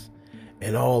righteousness,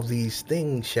 and all these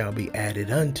things shall be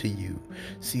added unto you.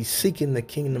 See, seeking the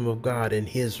kingdom of God and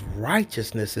his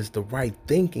righteousness is the right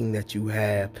thinking that you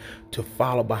have to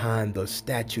follow behind the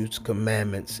statutes,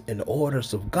 commandments, and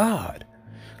orders of God.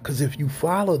 Because if you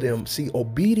follow them, see,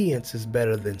 obedience is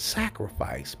better than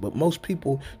sacrifice. But most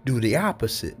people do the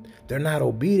opposite. They're not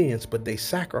obedience, but they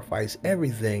sacrifice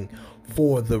everything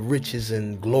for the riches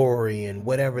and glory and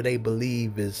whatever they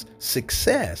believe is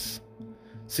success.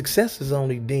 Success is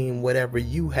only deemed whatever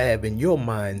you have in your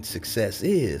mind success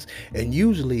is. And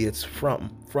usually it's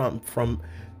from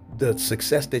the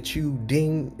success that you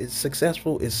deem is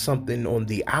successful is something on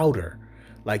the outer.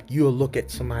 Like you'll look at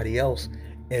somebody else,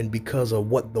 and because of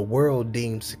what the world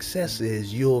deems success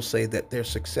is, you'll say that they're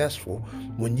successful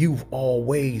when you've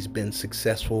always been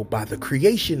successful by the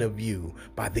creation of you,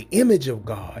 by the image of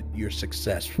God. You're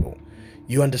successful.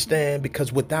 You understand?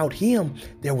 Because without him,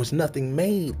 there was nothing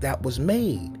made that was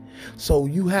made. So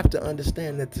you have to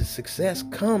understand that the success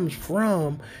comes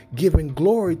from giving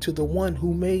glory to the one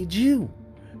who made you,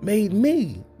 made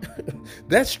me.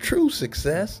 That's true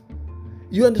success.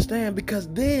 You understand? Because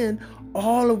then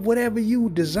all of whatever you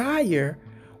desire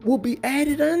will be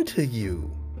added unto you.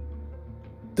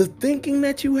 The thinking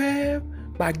that you have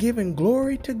by giving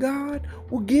glory to God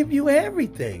will give you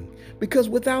everything. Because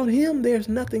without him, there's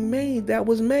nothing made that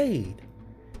was made.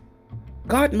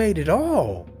 God made it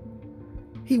all.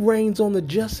 He reigns on the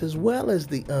just as well as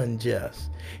the unjust.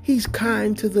 He's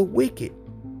kind to the wicked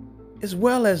as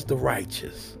well as the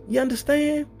righteous. You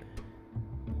understand?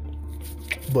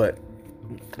 But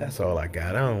that's all I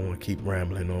got. I don't want to keep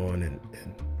rambling on and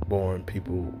boring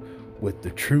people with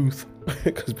the truth,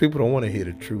 because people don't want to hear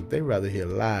the truth. They rather hear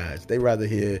lies. They rather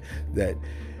hear that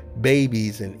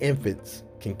babies and infants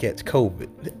can catch COVID.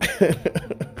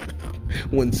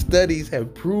 When studies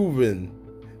have proven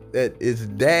that it's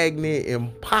daggone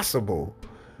impossible.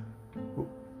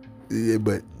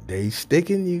 But they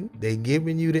sticking you. They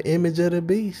giving you the image of the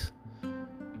beast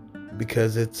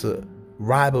because it's a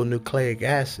ribonucleic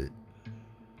acid.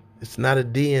 It's not a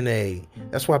DNA.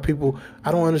 That's why people,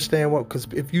 I don't understand because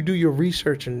if you do your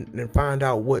research and find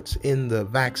out what's in the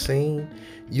vaccine,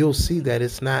 you'll see that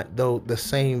it's not the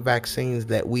same vaccines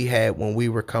that we had when we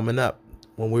were coming up,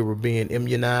 when we were being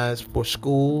immunized for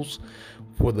schools,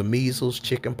 for the measles,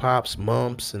 chicken pox,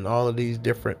 mumps, and all of these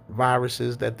different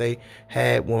viruses that they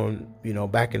had when,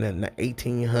 back in the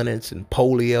 1800s, and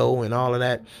polio and all of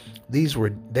that. They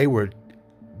were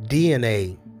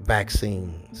DNA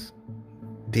vaccines,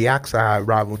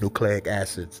 deoxyribonucleic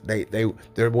acids. They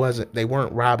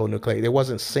weren't ribonucleic. There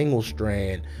wasn't single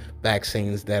strand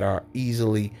vaccines that are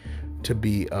easily to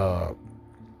be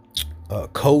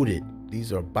coded.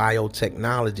 These are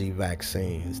biotechnology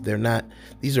vaccines.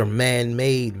 These are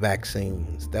man-made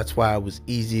vaccines. That's why it was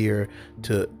easier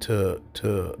to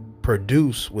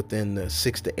produce within the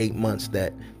 6 to 8 months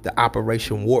that the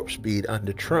Operation Warp Speed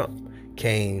under Trump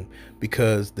came,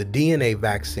 because the DNA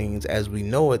vaccines, as we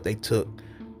know it, they took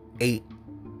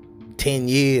 8-10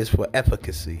 years for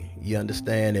efficacy. You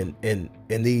understand? And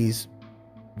these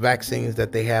vaccines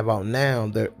that they have out now,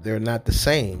 they're not the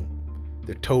same.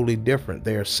 They're totally different.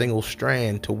 They're single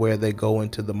strand, to where they go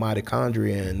into the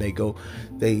mitochondria and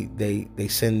they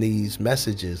send these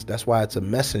messages. That's why it's a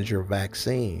messenger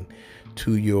vaccine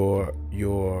to your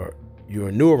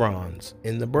neurons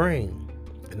in the brain.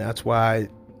 And that's why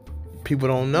people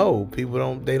don't know.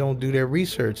 They don't do their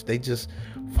research. They just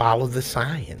follow the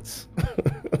science.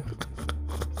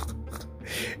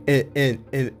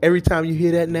 and every time you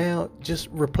hear that now, just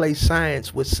replace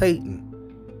science with Satan.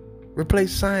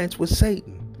 Replace science with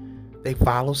Satan. They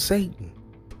follow Satan.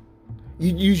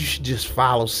 You should just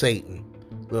follow Satan.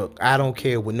 Look, I don't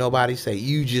care what nobody say.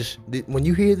 When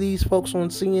you hear these folks on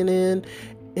CNN,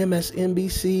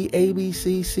 MSNBC,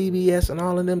 ABC, CBS, and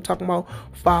all of them talking about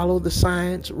follow the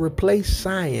science, replace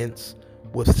science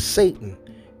with Satan,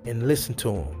 and listen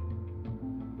to them.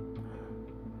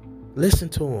 Listen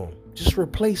to them. Just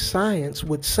replace science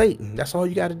with Satan. That's all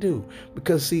you got to do.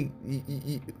 Because see,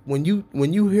 when you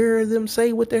hear them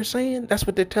say what they're saying, that's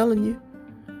what they're telling you.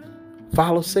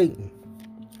 Follow Satan.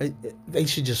 They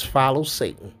should just follow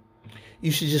Satan.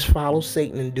 You should just follow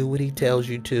Satan and do what he tells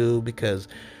you to, because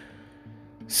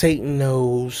Satan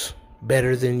knows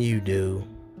better than you do.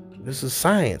 This is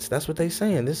science. That's what they're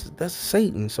saying. That's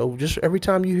Satan. So just every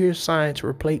time you hear science,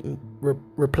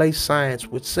 replace science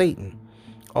with Satan.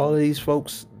 All of these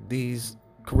folks, these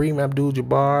Kareem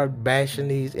Abdul-Jabbar bashing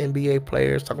these NBA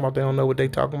players, talking about they don't know what they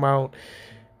talking about.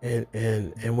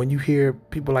 And when you hear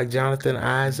people like Jonathan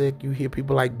Isaac, you hear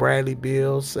people like Bradley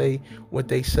Beal say what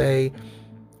they say,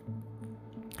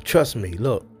 trust me,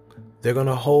 look, they're going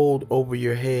to hold over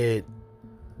your head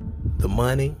the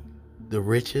money, the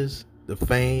riches, the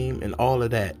fame, and all of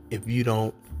that if you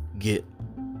don't get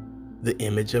the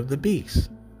image of the beast.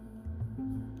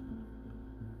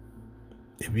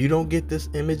 If you don't get this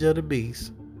image of the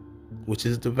beast, which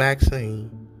is the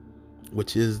vaccine,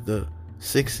 which is the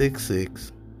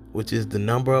 666, which is the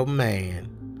number of man,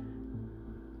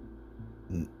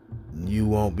 you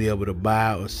won't be able to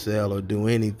buy or sell or do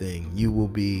anything. You will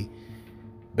be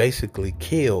basically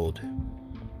killed.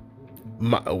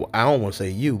 I don't want to say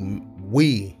you,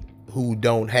 we who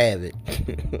don't have it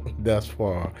thus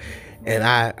far. And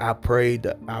I prayed,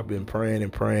 I've been praying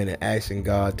and asking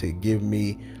God to give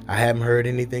me, I haven't heard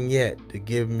anything yet, to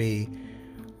give me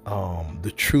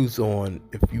the truth on,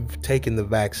 if you've taken the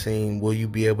vaccine, will you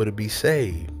be able to be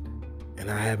saved? And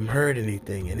I haven't heard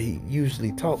anything. And he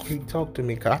usually talked to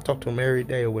me, cause I talk to him every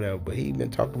day or whatever, but he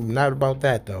been talking not about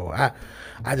that though.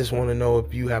 I just want to know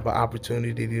if you have an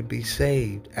opportunity to be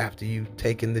saved after you've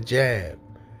taken the jab.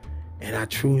 And I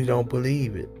truly don't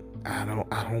believe it. I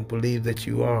don't believe that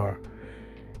you are.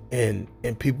 And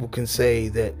people can say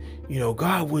that,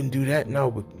 God wouldn't do that.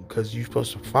 No, because you're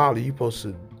supposed to follow, you're supposed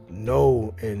to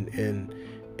know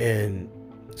and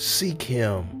seek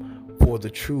him for the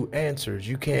true answers.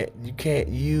 You can't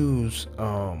use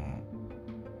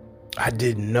I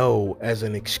didn't know as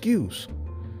an excuse.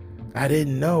 I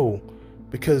didn't know,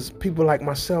 because people like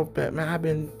myself, man, I've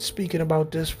been speaking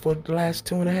about this for the last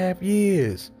 2.5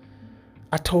 years.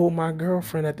 I told my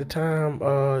girlfriend at the time,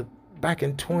 back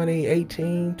in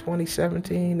 2018,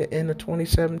 2017, the end of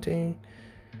 2017,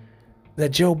 that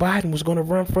Joe Biden was going to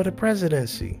run for the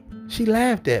presidency. She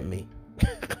laughed at me.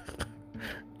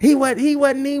 He wasn't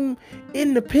even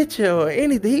in the picture or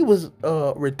anything. He was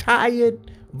a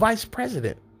retired vice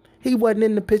president. He wasn't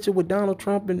in the picture with Donald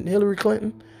Trump and Hillary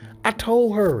Clinton. I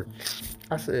told her,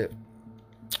 I said,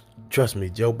 trust me,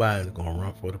 Joe Biden's going to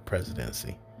run for the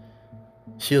presidency.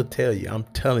 She'll tell you. I'm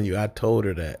telling you, I told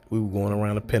her that. We were going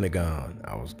around the Pentagon.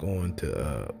 I was going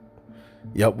to,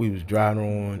 we was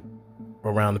driving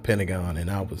around the Pentagon, and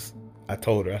I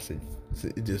told her, I said,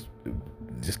 it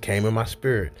just came in my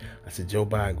spirit. I said, Joe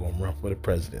Biden going to run for the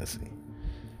presidency.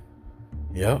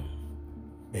 Yep.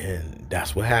 And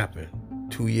that's what happened.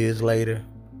 2 years later,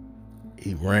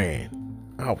 he ran.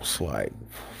 I was like,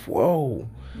 whoa.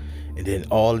 And then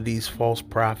all of these false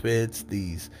prophets,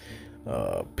 these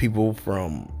people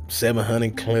from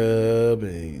 700 Club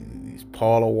and these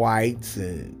Paula Whites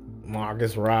and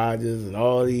Marcus Rogers and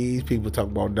all these people talk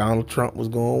about Donald Trump was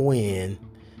going to win.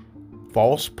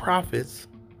 False prophets.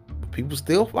 People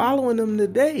still following them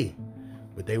today.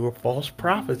 But they were false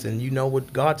prophets. And you know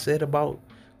what God said about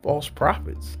false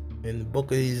prophets in the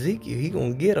book of Ezekiel? He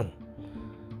going to get them.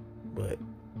 But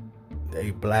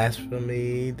they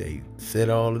blasphemy. They said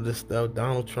all of this stuff.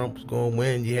 Donald Trump was going to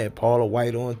win. You had Paula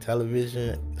White on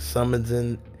television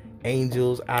summoning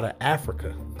angels out of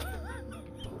Africa.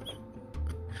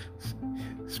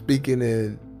 Speaking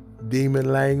in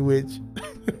demon language.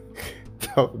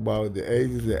 Talk about the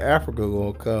angels in Africa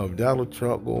going to come. Donald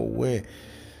Trump going to win.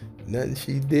 Nothing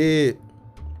she did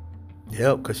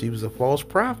helped because she was a false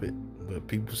prophet. But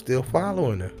people still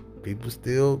following her. People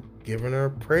still giving her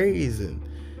praise and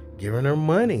giving her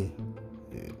money.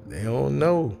 They don't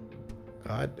know.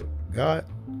 God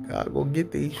gonna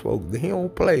get these folks. He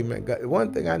don't play, man. God,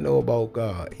 one thing I know about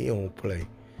God, he don't play.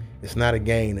 It's not a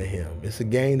game to him. It's a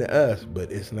game to us,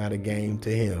 but it's not a game to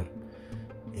him.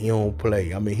 He don't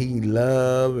play. I mean, he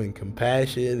love and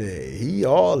compassion, and he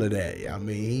all of that. I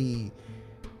mean, he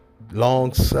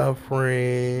long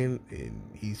suffering, and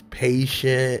he's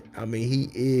patient. I mean, he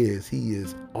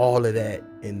is all of that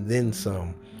and then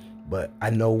some. But I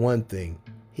know one thing,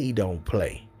 he don't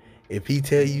play. If he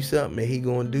tell you something and he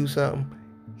gonna do something,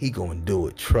 he gonna do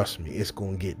it. Trust me, it's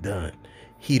gonna get done.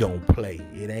 He don't play.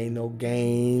 It ain't no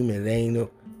game. It ain't no,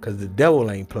 cause the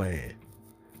devil ain't playing.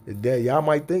 Y'all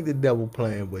might think the devil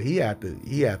playing, but he after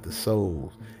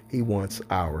souls. He wants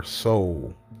our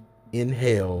soul in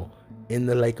hell, in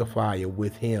the lake of fire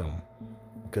with him,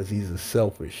 because he's a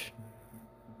selfish.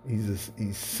 He's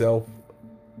selfish.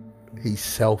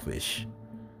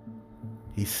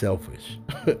 He's selfish.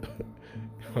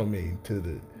 I mean,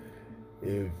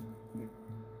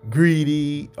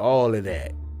 greedy, all of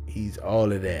that. He's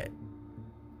all of that.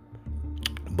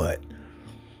 But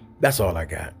that's all I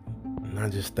got. And I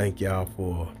just thank y'all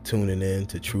for tuning in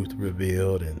to Truth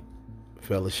Revealed and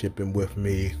fellowshipping with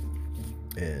me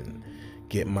and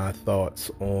getting my thoughts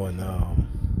on,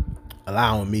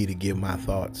 allowing me to give my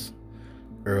thoughts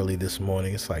early this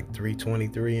morning. It's like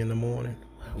 3:23 in the morning.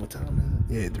 What time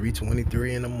is it? Yeah,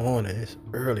 3:23 in the morning. It's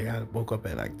early. I woke up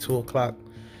at like 2 o'clock.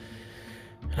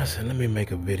 And I said, let me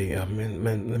make a video. Let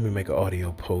me make an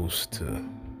audio post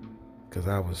because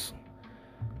I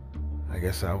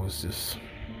guess I was just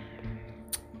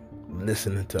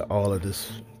listening to all of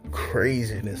this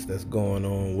craziness that's going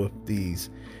on with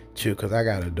these children. Because I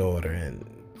got a daughter and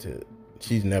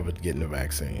she's never getting the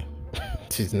vaccine.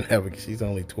 She's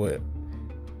only 12.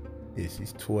 Yeah,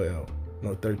 she's 12.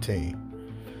 No, 13.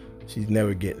 She's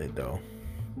never getting it though.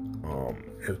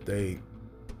 If they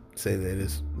say that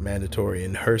it's mandatory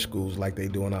in her schools like they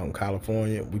doing out in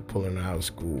California, we pulling her out of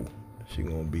school. She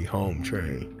gonna be home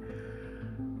trained.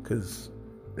 Cause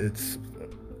it's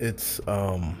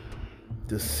this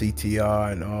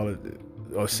CTR and all of the,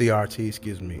 or CRT,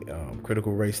 excuse me,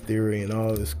 critical race theory and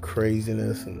all this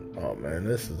craziness, and oh man,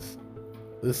 this is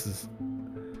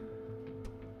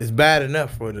it's bad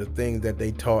enough for the things that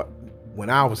they taught when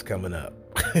I was coming up.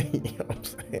 You know what I'm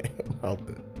saying? About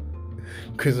the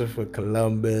Christopher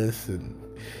Columbus and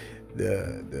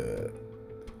the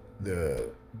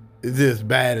it's just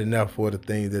bad enough for the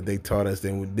things that they taught us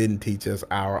and didn't teach us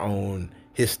our own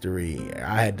history.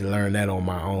 I had to learn that on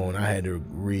my own. I had to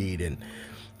read, and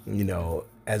you know,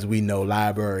 as we know,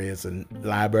 libraries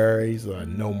are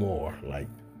no more. Like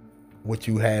what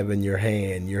you have in your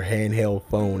hand, your handheld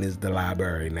phone is the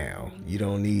library now. You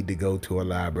don't need to go to a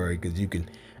library because you can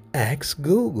ask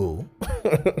Google.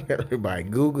 Everybody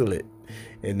Google it.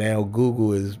 And now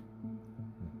Google is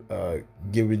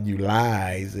giving you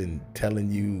lies and telling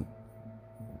you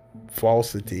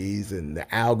falsities and the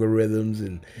algorithms,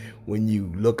 and when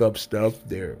you look up stuff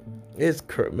there,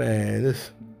 man,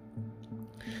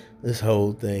 this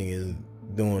whole thing is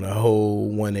doing a whole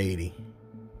 180.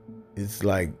 It's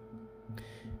like,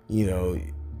 you know,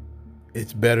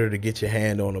 it's better to get your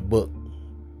hand on a book,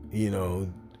 you know,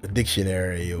 a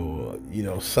dictionary, or you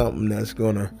know, something that's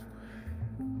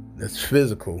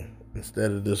physical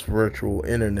instead of this virtual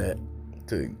internet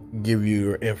to give you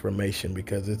your information,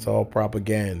 because it's all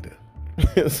propaganda.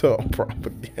 It's all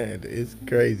propaganda. It's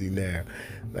crazy now.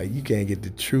 Like, you can't get the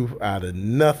truth out of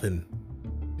nothing.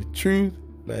 The truth,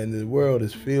 man, the world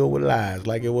is filled with lies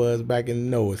like it was back in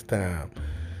Noah's time.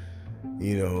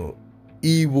 You know,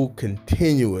 evil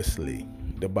continuously,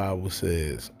 the Bible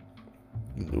says.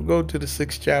 Go to the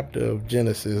 6th chapter of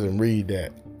Genesis and read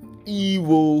that.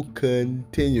 evil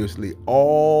continuously.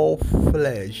 All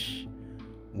flesh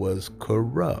was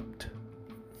corrupt.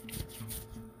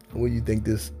 What do you think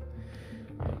this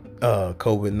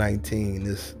COVID-19,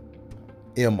 this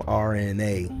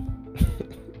mRNA,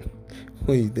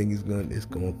 what do you think it's going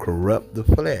to corrupt the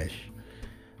flesh?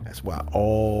 That's why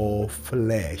all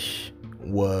flesh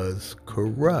was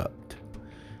corrupt.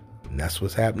 And that's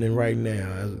what's happening right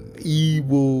now.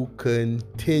 Evil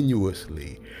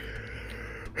continuously.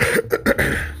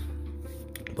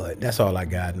 But that's all I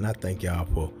got. And I thank y'all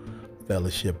for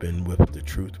fellowshipping with the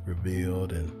truth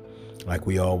revealed. And like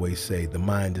we always say, the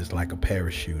mind is like a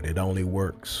parachute. It only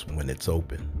works when it's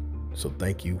open. So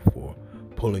thank you for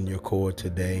pulling your cord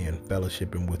today and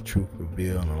fellowshipping with truth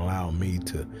revealed and allowing me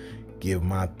to give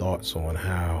my thoughts on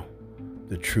how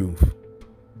the truth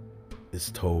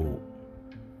is told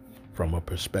from a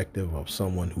perspective of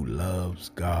someone who loves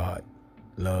God,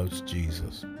 loves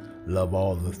Jesus, love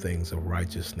all the things of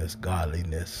righteousness,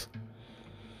 godliness.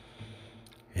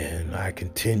 And I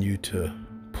continue to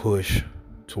push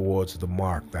towards the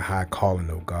mark, the high calling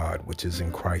of God, which is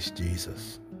in Christ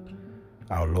Jesus,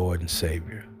 our Lord and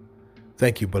Savior.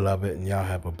 Thank you, beloved, and y'all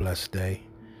have a blessed day.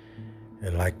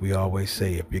 And like we always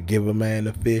say, if you give a man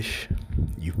a fish,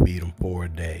 you feed him for a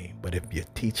day. But if you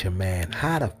teach a man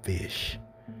how to fish,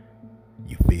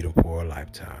 you feed him for a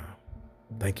lifetime.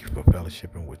 Thank you for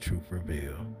fellowshipping with Truth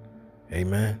Revealed.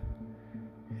 Amen.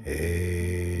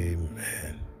 Amen.